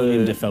not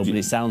William Dafoe, but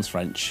it sounds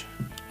French.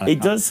 It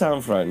does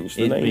sound French.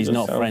 The name He's does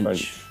not sound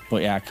French.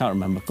 But yeah, I can't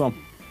remember. Go on.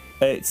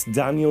 It's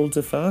Daniel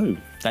Defoe.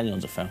 Daniel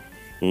Defoe.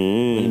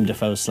 William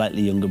Dafoe's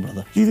slightly younger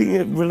brother. Do you think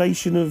a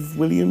relation of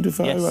William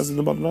Dafoe Yes. as in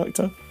the modern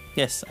actor?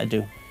 Yes, I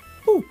do.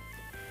 Ooh.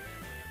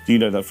 Do you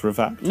know that for a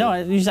fact? No,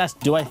 you just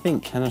asked, do I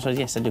think? And I said,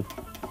 yes, I do.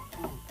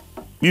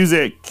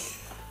 Music.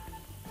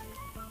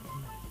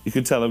 You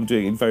can tell I'm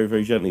doing it very,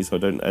 very gently so I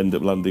don't end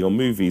up landing on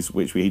movies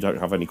which we don't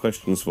have any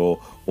questions for,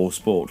 or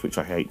sport, which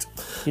I hate.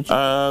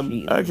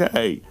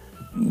 Okay.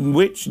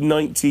 Which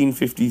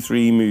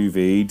 1953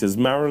 movie does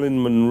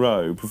Marilyn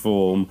Monroe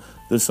perform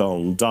the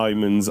song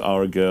Diamonds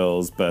Are a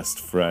Girl's Best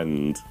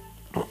Friend?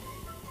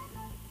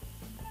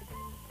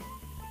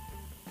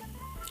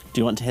 Do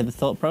you want to hear the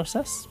thought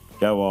process?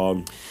 Go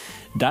on.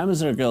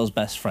 Diamonds Are a Girl's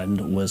Best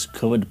Friend was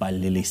covered by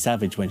Lily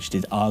Savage when she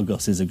did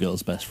Argos is a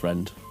Girl's Best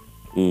Friend.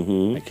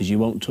 Because you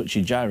won't touch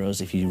your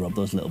gyros if you rub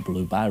those little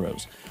blue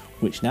biros,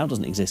 which now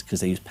doesn't exist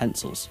because they use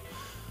pencils.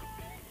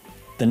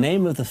 The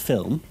name of the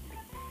film,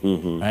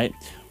 right,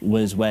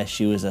 was where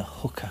she was a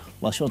hooker.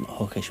 Well, she wasn't a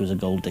hooker, she was a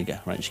gold digger,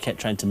 right? She kept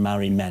trying to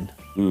marry men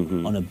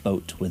on a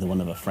boat with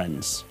one of her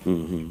friends.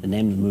 The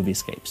name of the movie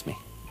escapes me.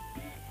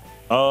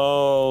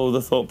 Oh,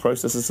 the thought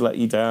process has let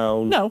you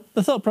down. No,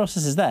 the thought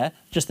process is there,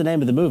 just the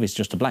name of the movie is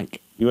just a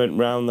blank. You went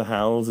round the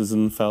houses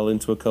and fell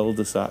into a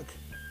cul-de-sac.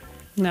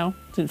 No,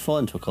 didn't fall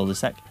into a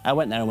cul-de-sac. I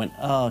went there and went,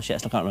 oh shit, I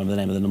still can't remember the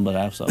name of the number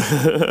house.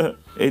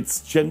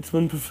 It's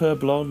Gentlemen Prefer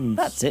Blondes.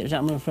 That's it,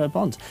 Gentlemen Prefer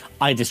Blondes.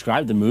 I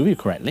described the movie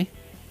correctly.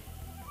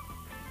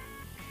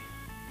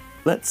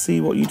 Let's see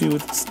what you do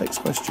with this next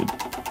question.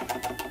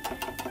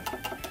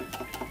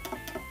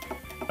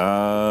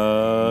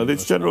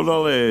 It's general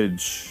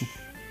knowledge.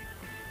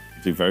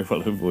 Do very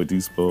well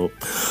avoiding sport.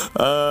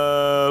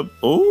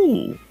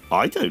 Oh,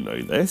 I don't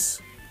know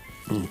this.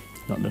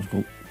 Not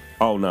difficult.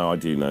 Oh no, I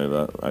do know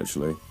that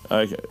actually.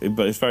 Okay,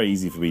 but it's very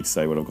easy for me to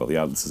say when I've got the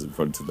answers in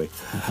front of me.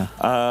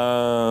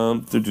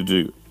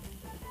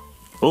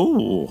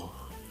 Oh.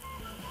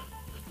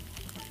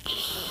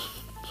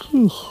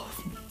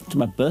 It's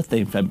my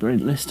birthday in February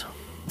list.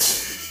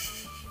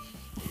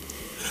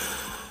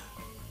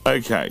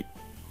 Okay.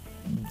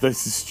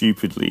 This is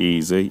stupidly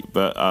easy,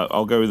 but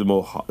I'll go with a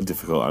more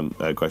difficult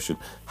question.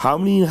 How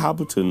many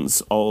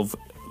inhabitants are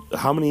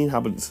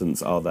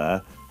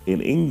there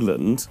in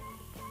England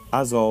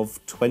as of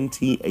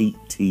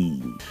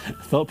 2018?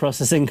 Thought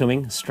process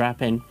incoming,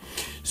 strap in.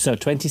 So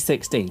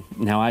 2016.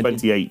 Now I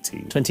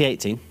 2018.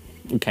 2018.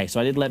 Okay, so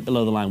I did let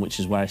below the line, which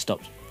is where I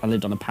stopped. I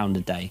lived on £1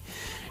 a day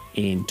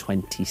in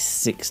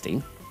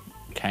 2016.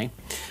 Okay,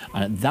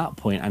 and at that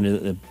point I knew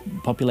that the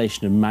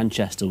population of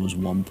Manchester was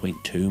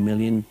 1.2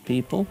 million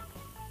people.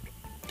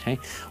 Okay,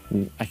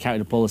 I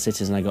counted up all the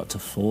cities and I got to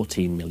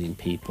 14 million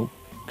people.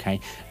 Okay,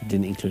 I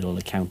didn't include all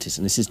the counties,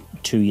 and this is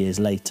 2 years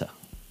later.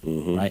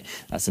 Right,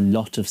 that's a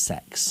lot of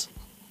sex.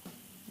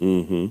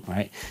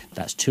 Right,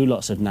 that's 2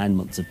 lots of 9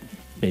 months of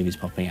babies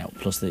popping out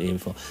plus the year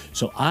before.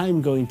 So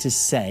I'm going to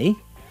say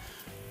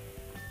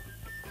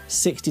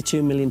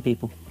 62 million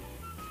people.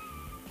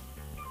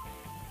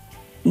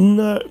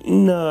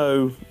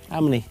 No.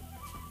 How many?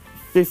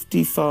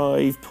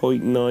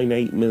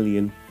 55.98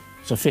 million.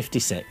 So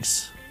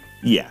 56.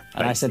 Yeah.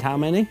 And I said how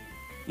many?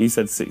 You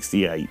said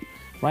 68.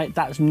 Right,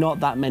 that's not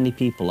that many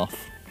people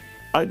off.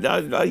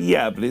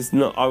 Yeah, but it's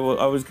not. I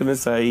was going to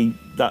say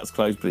that's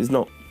close, but it's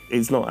not.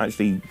 It's not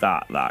actually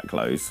that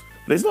close.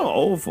 But it's not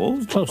awful.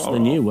 It's Closer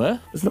than you were.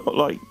 It's not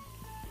like.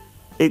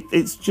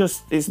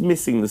 It's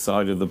missing the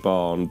side of the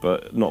barn,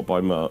 but not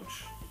by much.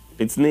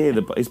 It's near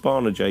it's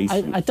barn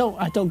adjacent. I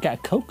don't get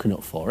a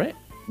coconut for it.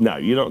 No,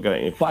 you're not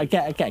getting it. But I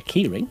get a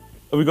key ring.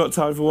 Have we got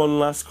time for one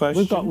last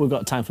question? We've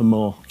got time for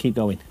more. Keep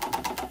going.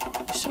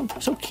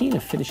 So keen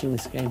of finishing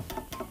this game.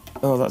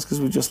 Oh, that's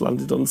because we just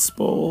landed on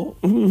sport.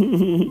 But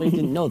you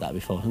didn't know that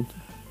beforehand.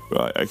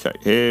 Right, okay,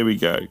 here we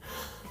go.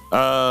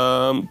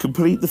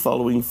 Complete the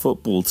following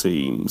football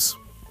teams.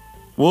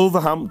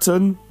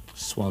 Wolverhampton.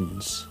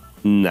 Swans.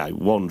 No,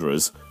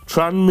 Wanderers.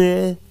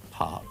 Tranmere.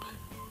 Park.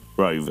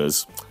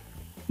 Rovers.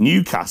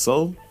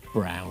 Newcastle.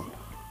 Brown.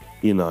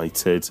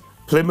 United.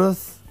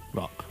 Plymouth.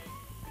 Rock.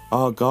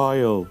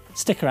 Argyle.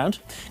 Stick around,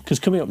 because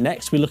coming up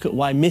next, we look at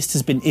why Mist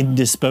has been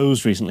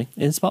indisposed recently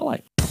in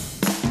Spotlight.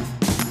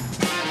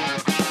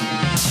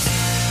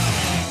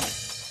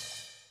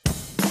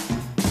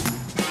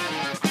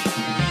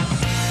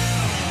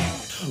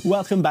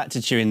 Welcome back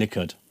to Chewing the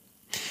Cud.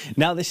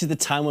 Now this is the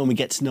time when we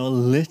get to know a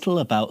little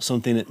about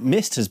something that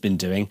Mist has been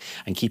doing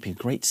and keeping a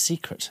great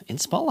secret in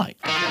Spotlight.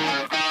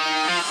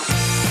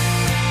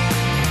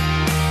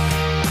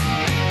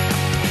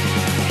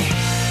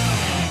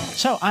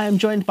 So I am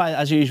joined by,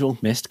 as usual,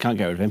 Mist, can't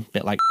get rid of him,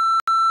 bit like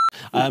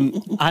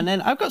and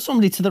then I've got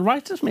somebody to the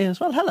right of me as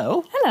well.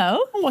 Hello.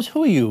 Hello.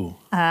 Who are you?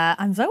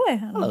 I'm Zoe.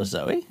 Hello,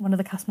 Zoe. One of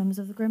the cast members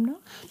of the Grimm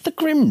North. The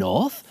Grimm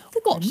North?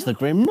 What's the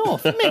Grimm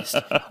North? Mist,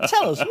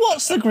 tell us,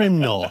 what's the Grimm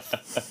North?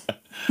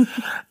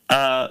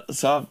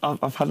 So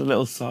I've had a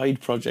little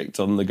side project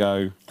on the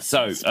go.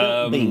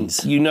 So,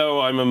 beans. you know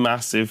I'm a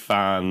massive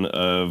fan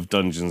of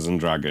Dungeons and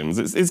Dragons.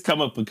 It's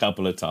come up a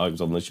couple of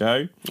times on the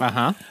show.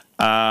 Uh-huh.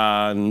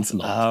 And,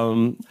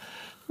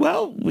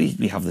 well, we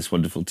have this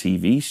wonderful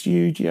TV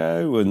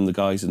studio, and the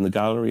guys in the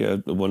gallery are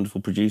the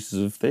wonderful producers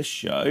of this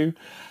show.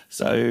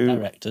 So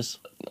Directors.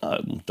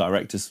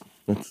 Directors,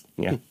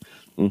 yeah.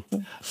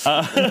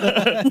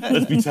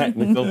 Let's be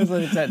technical.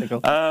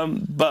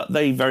 But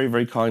they very,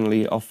 very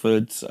kindly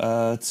offered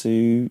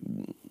to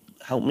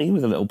help me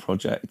with a little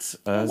project.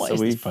 What is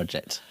this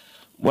project?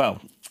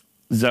 Well,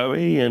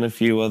 Zoe and a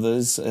few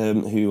others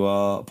who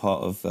are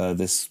part of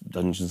this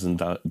Dungeons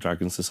and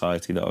Dragons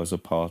Society that I was a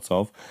part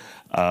of,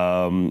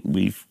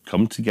 we've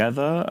come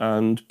together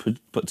and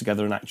put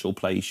together an actual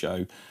play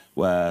show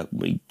where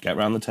we get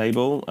around the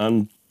table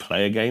and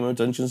play a game of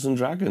Dungeons and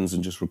Dragons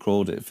and just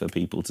record it for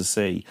people to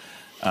see.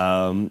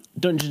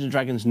 Dungeons and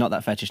Dragons, not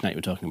that fetish night you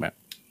were talking about?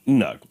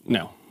 No.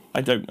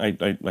 I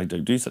No.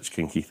 don't do such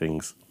kinky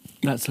things.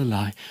 That's a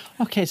lie.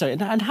 Okay, sorry,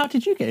 and how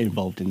did you get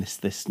involved in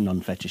this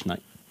non-fetish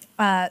night?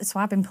 So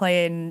I've been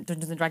playing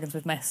Dungeons and Dragons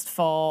with Mist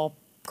for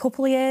a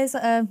couple of years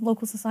at a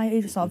local society,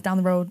 just sort of down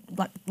the road,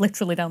 like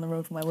literally down the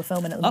road from where we're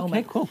filming at the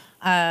moment. Okay, cool.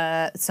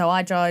 So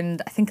I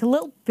joined, I think, a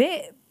little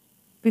bit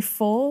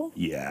before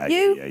Yeah.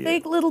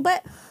 big little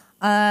bit.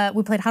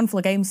 We played a handful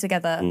of games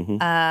together,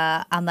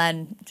 and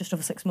then just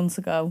over 6 months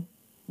ago,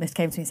 Mist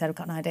came to me and said, "I've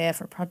got an idea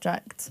for a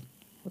project.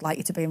 Would like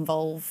you to be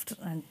involved."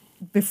 And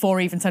before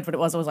he even said what it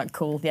was, I was like,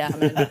 "Cool, yeah,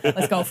 I'm in.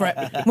 Let's go for it."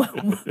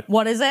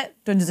 What is it?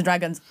 Dungeons and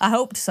Dragons. I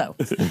hoped so.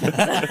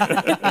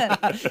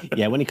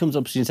 Yeah, when he comes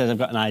up to you and says, "I've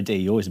got an idea,"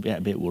 you always get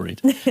a bit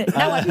worried.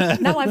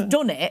 now I've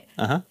done it.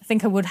 I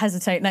think I would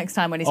hesitate next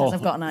time when he says,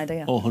 "I've got an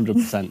idea." Oh,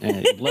 100%.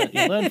 Yeah,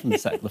 you learn from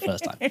the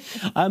first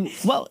time.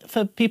 Well,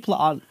 for people that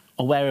aren't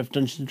aware of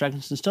Dungeons and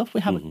Dragons and stuff, we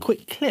have a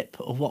quick clip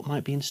of what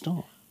might be in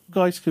store.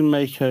 Guys can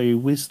make a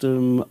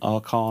wisdom,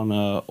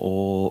 arcana,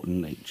 or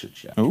nature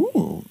check.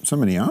 Ooh, so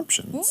many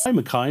options. I'm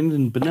a kind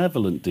and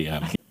benevolent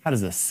DM. How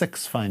does a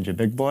 6 find you,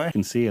 big boy? I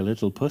can see a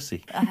little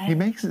pussy. He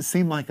makes it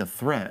seem like a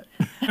threat.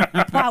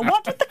 Wow,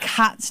 what did the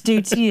cats do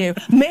to you?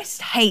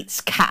 Mist hates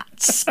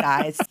cats,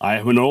 guys. I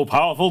am an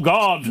all-powerful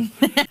god.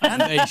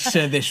 And they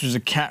said this was a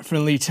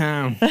cat-friendly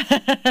town.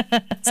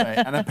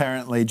 And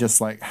apparently just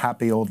like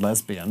happy old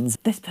lesbians.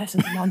 This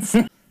person's a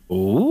monster.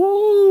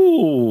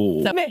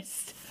 Ooh.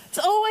 Mist. It's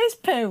always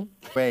poo.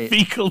 Wait,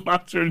 Fecal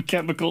matter and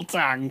chemical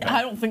tang.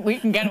 I don't think we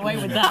can get away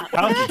with that.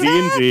 How to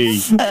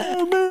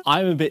D&D.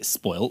 I'm a bit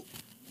spoilt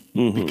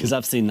because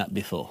I've seen that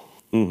before.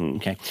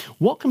 Okay,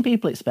 what can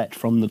people expect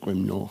from the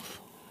Grimm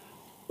North?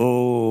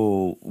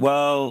 Oh,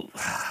 well,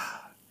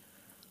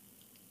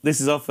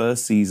 this is our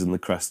first season, the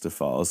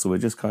Crestophiles, so we're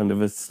just kind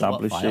of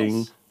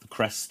establishing the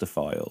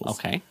Crestophiles.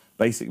 Okay.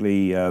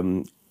 Basically,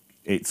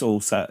 it's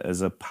all set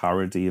as a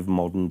parody of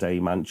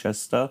modern-day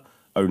Manchester,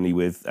 only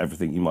with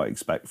everything you might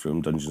expect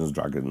from Dungeons and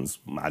Dragons,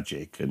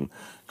 magic and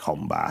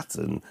combat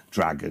and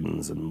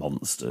dragons and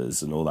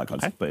monsters and all that kind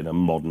of stuff, but in a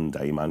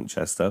modern-day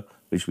Manchester,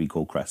 which we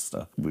call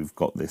Cresta. We've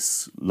got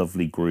this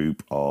lovely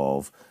group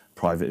of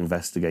private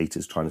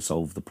investigators trying to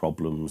solve the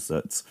problems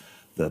that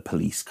the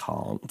police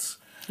can't.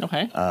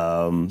 Okay.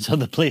 So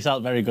the police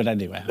aren't very good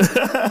anyway.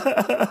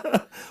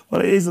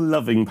 Well, it is a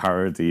loving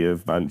parody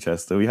of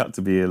Manchester. We had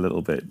to be a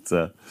little bit...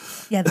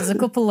 Yeah, there's a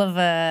couple of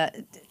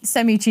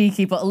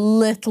semi-cheeky but a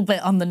little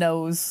bit on the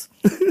nose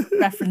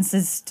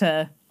references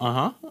to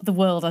the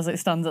world as it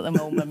stands at the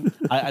moment.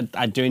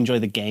 I do enjoy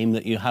the game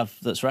that you have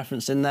that's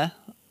referenced in there.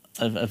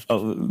 Of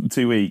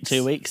 2 weeks.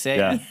 2 weeks,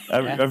 yeah.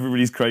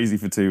 Everybody's crazy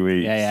for 2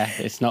 weeks. Yeah.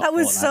 It's not. That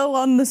was Fortnite. so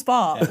on the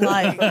spot.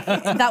 Like,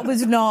 that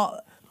was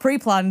not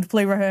pre-planned,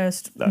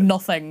 pre-rehearsed,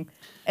 nothing.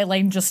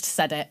 Elaine just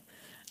said it.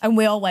 And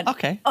we all went,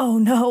 Okay. oh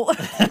no,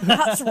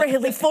 that's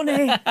really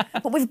funny,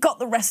 but we've got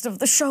the rest of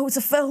the show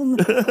to film.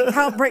 We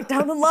can't break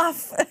down and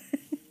laugh.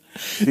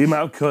 The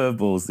amount of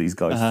curveballs these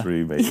guys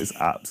threw me is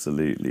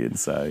absolutely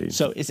insane.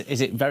 So is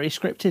it very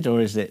scripted, or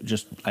is it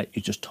just like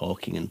you're just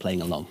talking and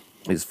playing along?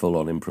 It's full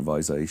on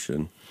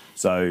improvisation.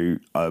 So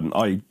I'm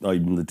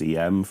the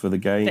DM for the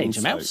game.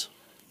 Danger Mouse?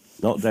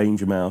 Not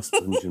Danger Mouse,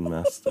 Dungeon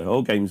Master,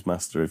 or Games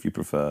Master if you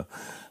prefer.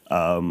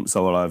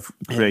 So what I've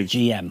created...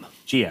 GM.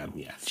 GM,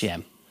 yes.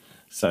 GM.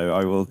 So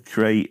I will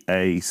create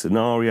a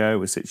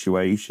scenario, a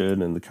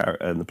situation, and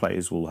the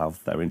players will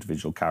have their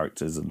individual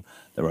characters and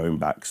their own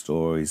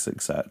backstories,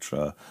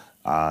 etc.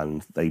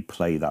 And they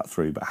play that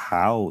through. But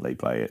how they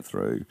play it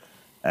through,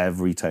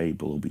 every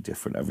table will be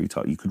different every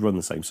time. You could run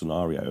the same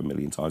scenario a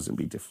million times and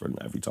be different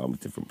every time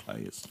with different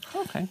players.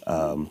 Okay.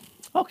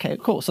 Okay,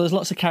 cool. So there's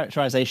lots of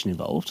characterisation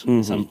involved.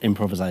 Some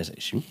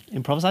improvisation.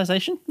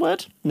 Improvisation?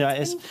 Word? No,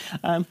 it is.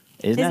 It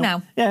is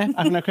now. Yeah,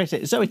 I've now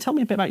created it. Zoe, tell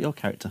me a bit about your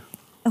character.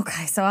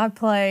 Okay, so I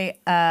play.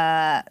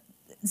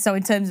 So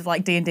in terms of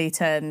like D&D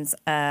terms,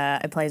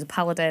 I play as a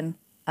paladin,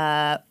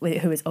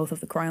 who is Oath of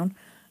the Crown.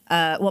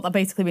 What that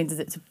basically means is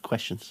it's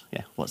Questions.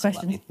 Yeah. What's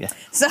that mean? Yeah.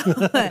 So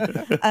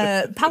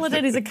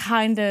paladin is a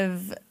kind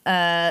of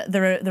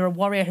they're a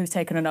warrior who's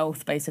taken an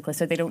oath basically.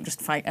 So they don't just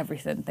fight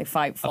everything; they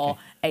fight for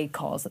a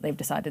cause that they've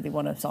decided they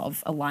want to sort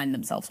of align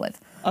themselves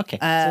with. Okay.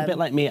 So a bit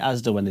like me at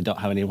Asda when they don't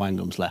have any wine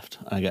gums left,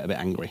 and I get a bit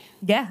angry.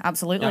 Yeah,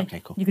 absolutely. Okay,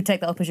 cool. You could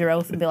take that up as your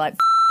oath and be like, "F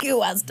you,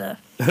 Asda."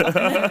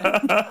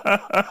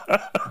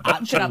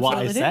 Actually, what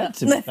I said,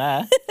 to be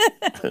fair.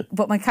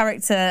 But my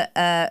character,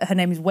 her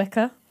name is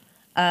Wicca.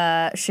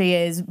 She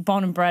is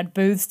born and bred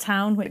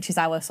Boothstown, which is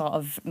our sort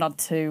of nod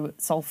to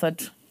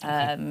Salford.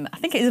 I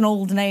think it is an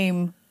old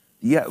name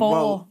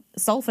for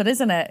Salford,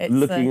 isn't it? It's,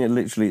 looking at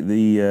literally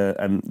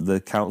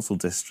the council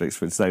districts,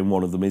 for saying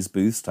one of them is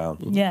Boothstown.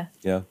 Yeah.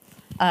 Yeah.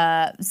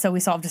 So we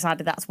sort of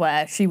decided that's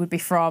where she would be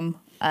from,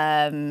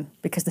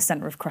 because the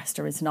centre of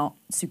Cresta is not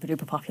super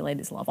duper populated.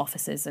 It's a lot of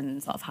offices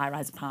and sort of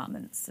high-rise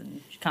apartments,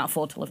 and she can't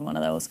afford to live in one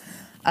of those.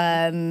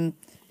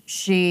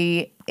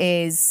 She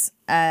is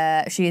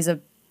a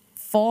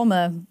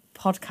former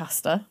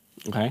podcaster,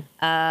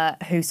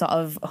 who sort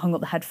of hung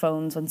up the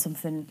headphones when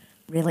something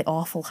really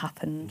awful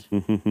happened.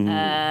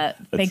 A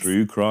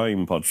true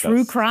crime podcast.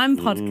 True crime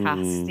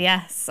podcast,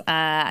 yes.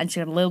 And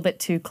she got a little bit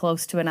too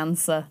close to an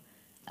answer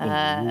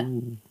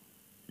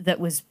that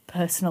was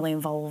personally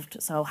involved,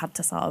 so had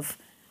to sort of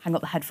hang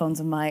up the headphones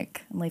and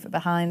mic and leave it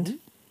behind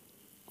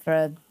for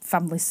a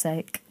family's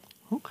sake.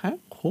 Okay,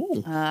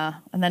 cool.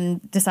 And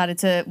then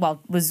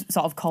was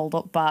sort of called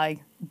up by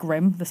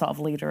Grimm, the sort of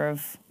leader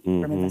of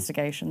Grimm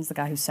Investigations, the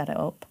guy who set it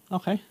up.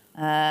 Okay.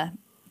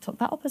 Took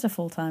that up as a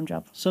full-time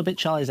job. So a bit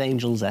Charlie's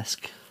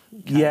Angels-esque.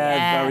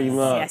 Yeah, very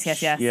much.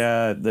 Yes.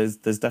 Yeah, there's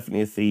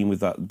definitely a theme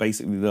with that.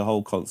 Basically, the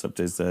whole concept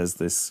is there's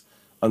this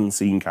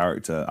unseen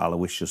character,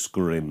 Aloysius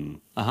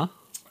Grimm.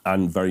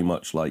 And very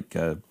much like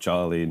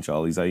Charlie and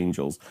Charlie's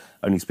Angels,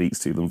 only speaks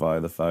to them via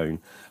the phone.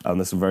 And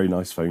there's some very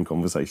nice phone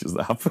conversations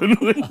that happen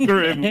with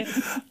Grimm.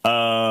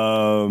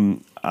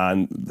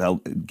 And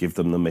they'll give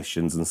them the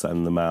missions and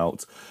send them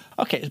out.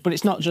 Okay, but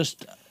it's not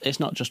just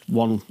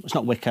one. It's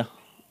not Wicca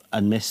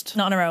and Mist.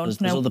 Not on her own.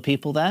 There's other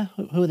people there.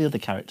 Who are the other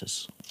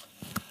characters?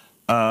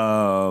 We've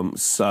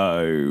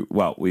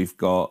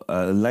got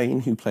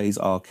Elaine, who plays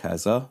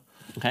Arkezza.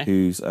 Okay.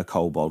 Who's a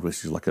kobold,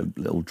 which is like a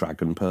little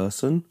dragon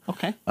person.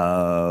 Okay.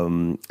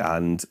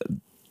 And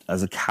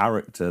as a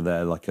character,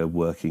 they're like a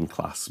working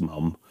class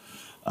mum.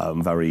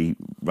 Very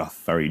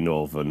rough, very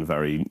northern,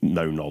 very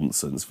no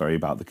nonsense, very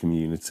about the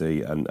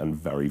community, and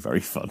very, very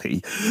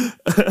funny.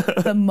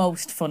 The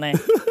most funny.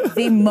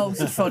 The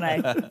most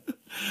funny.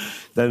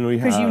 Then we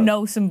have... Because you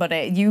know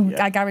somebody.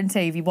 I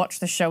guarantee if you watch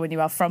the show and you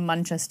are from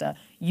Manchester,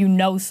 you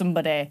know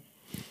somebody,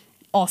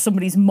 or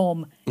somebody's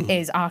mum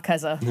is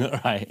Arkezza.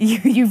 Right.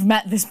 You've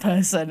met this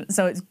person,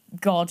 so it's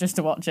gorgeous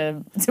to watch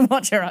her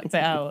act it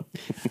out.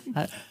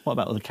 What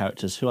about other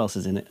characters? Who else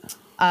is in it?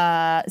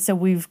 So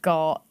we've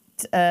got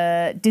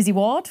Dizzy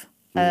Ward,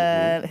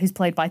 who's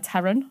played by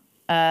Terran.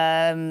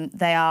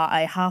 They are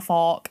a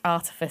half-orc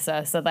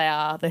artificer, so they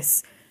are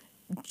this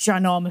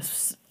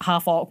ginormous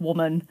half-orc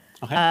woman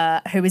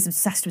who is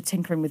obsessed with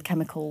tinkering with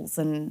chemicals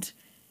and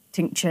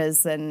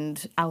tinctures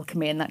and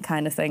alchemy and that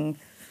kind of thing.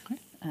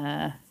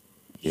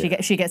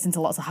 She gets into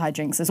lots of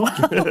hijinks as well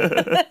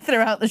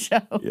throughout the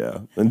show. Yeah,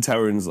 and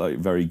Terran's like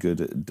very good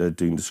at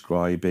doing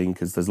describing,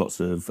 because there's lots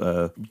of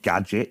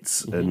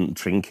gadgets and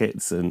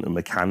trinkets and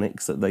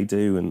mechanics that they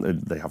do,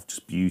 and they have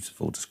just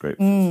beautiful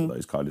descriptions of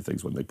those kind of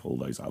things when they pull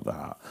those out of the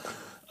hat.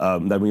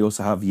 Then we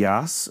also have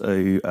Yas,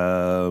 who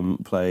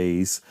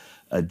plays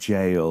a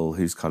jail,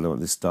 who's kind of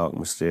like this dark,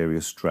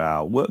 mysterious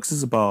drow. Works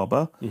as a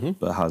barber,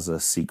 but has a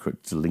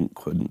secret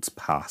delinquent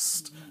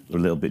past, a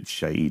little bit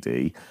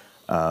shady.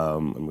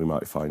 And we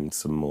might find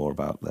some more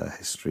about their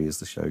history as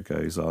the show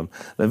goes on.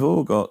 They've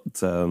all got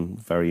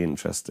very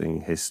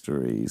interesting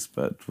histories,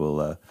 but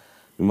we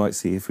might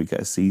see if we get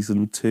a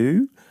season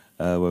 2,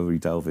 where we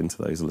delve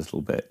into those a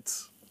little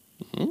bit.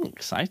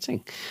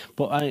 Exciting.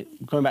 But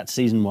going back to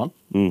season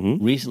 1,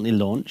 recently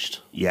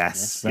launched.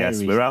 Yes,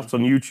 very we're out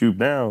on YouTube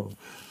now.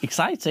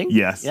 Exciting.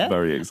 Yes,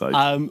 very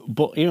exciting.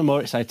 But even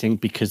more exciting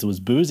because there was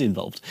booze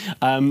involved.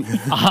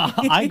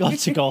 I got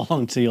to go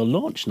along to your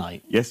launch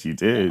night. Yes, you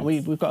did. And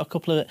we've got a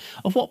couple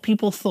of what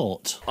people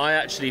thought. I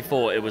actually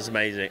thought it was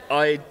amazing.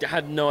 I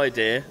had no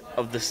idea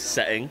of the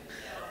setting.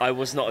 I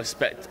was not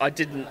I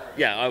didn't,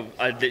 I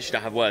literally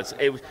don't have words.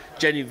 It was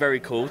genuinely very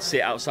cool to see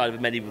it outside of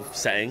a medieval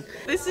setting.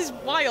 This is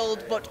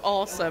wild but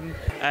awesome.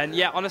 And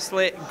yeah,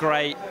 honestly,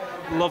 great.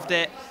 Loved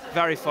it.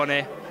 Very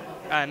funny.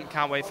 And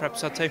can't wait for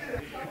episode 2.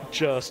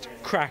 Just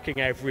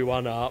cracking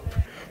everyone up.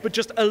 But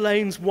just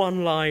Elaine's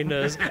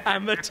one-liners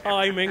and the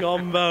timing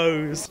on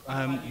those.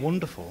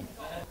 Wonderful.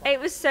 It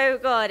was so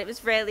good. It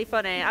was really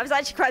funny. I was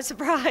actually quite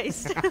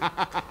surprised.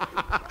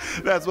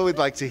 That's what we'd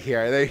like to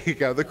hear. There you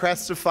go. The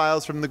crest of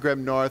files from the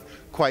Grimm North.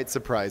 Quite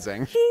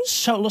surprising.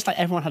 So it looks like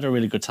everyone had a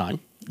really good time.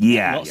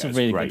 Yeah. Lots of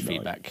really good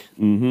feedback.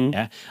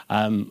 Yeah.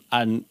 And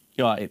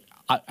you know,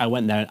 I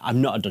went there.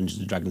 I'm not a Dungeons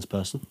and Dragons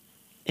person.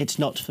 It's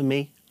not for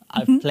me.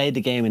 I've played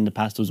the game in the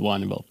past. There was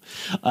wine involved.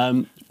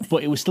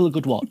 But it was still a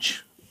good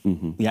watch.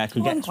 Yeah, I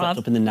could get swept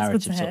up in the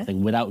narrative sort of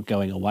thing without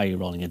going, oh, why are you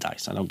rolling a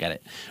dice? I don't get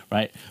it,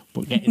 right?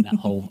 But getting that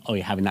whole, oh,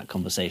 you're having that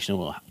conversation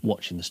or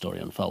watching the story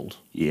unfold.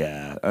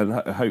 Yeah, and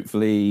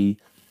hopefully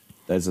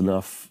there's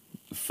enough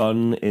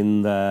fun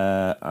in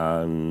there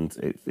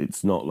and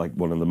it's not like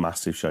one of the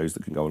massive shows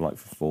that can go on like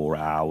for 4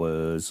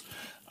 hours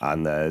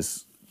and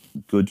there's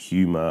good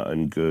humour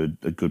and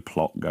a good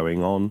plot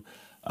going on.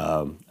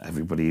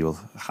 Everybody will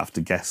have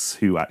to guess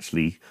who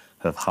actually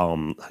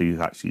harmed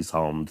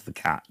the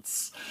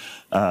cats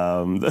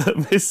that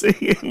are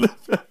missing.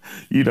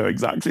 You know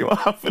exactly what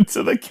happened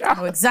to the cats.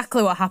 I know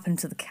exactly what happened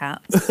to the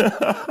cats.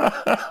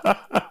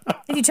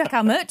 If you check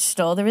our merch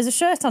store, there is a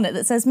shirt on it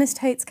that says Mist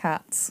hates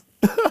cats.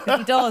 If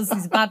he does,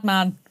 he's a bad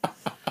man.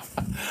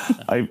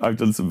 I've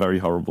done some very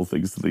horrible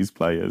things to these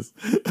players.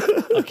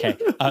 Okay.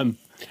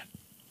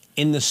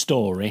 In the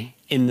story,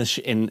 in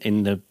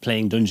the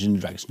playing Dungeons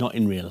and Dragons, not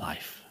in real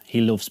life,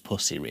 he loves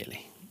pussy,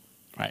 really.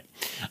 Right.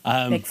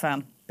 Big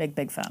fan.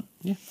 Big fan.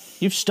 Yeah.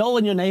 You've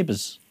stolen your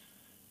neighbours.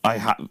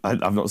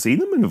 I've not seen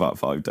them in about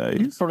 5 days.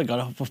 You've probably got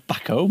off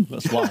back home.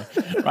 That's why.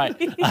 Right.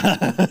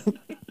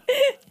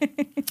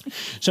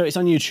 So it's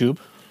on YouTube.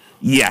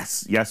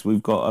 Yes,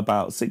 we've got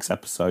about 6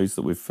 episodes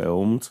that we've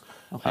filmed,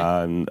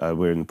 and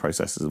we're in the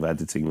processes of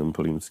editing them,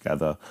 putting them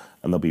together,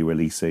 and they'll be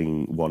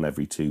releasing one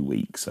every 2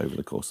 weeks over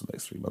the course of the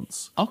next 3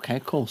 months.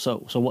 Okay, cool.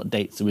 So what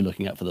dates are we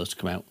looking at for those to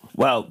come out?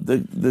 Well,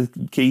 the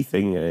key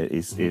thing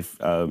is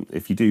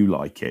if you do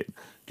like it,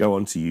 go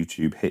onto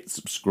YouTube, hit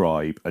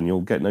subscribe, and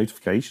you'll get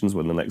notifications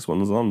when the next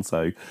one's on.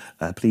 So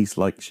please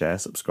like, share,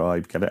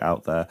 subscribe, get it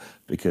out there,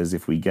 because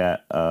if we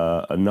get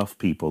enough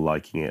people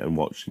liking it and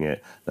watching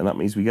it, then that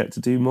means we get to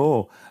do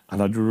more.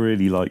 And I'd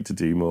really like to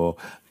do more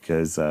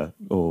because,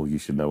 you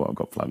should know what I've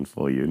got planned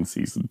for you in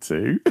season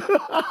 2.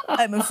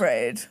 I'm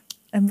afraid.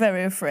 I'm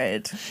very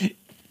afraid.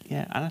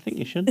 Yeah, and I think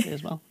you should be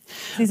as well.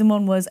 Season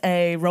 1 was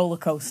a roller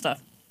coaster.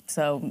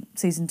 So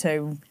season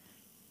 2...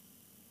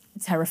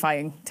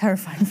 Terrifying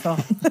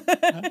thought.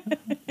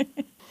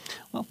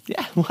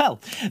 Well,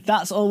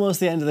 that's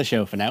almost the end of the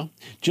show for now.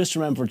 Just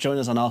remember to join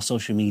us on our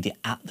social media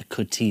at The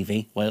Cud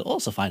TV, where you'll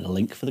also find a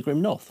link for the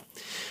Grimm North.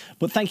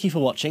 But thank you for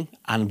watching,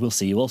 and we'll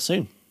see you all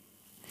soon.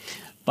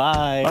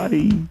 Bye.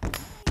 Bye.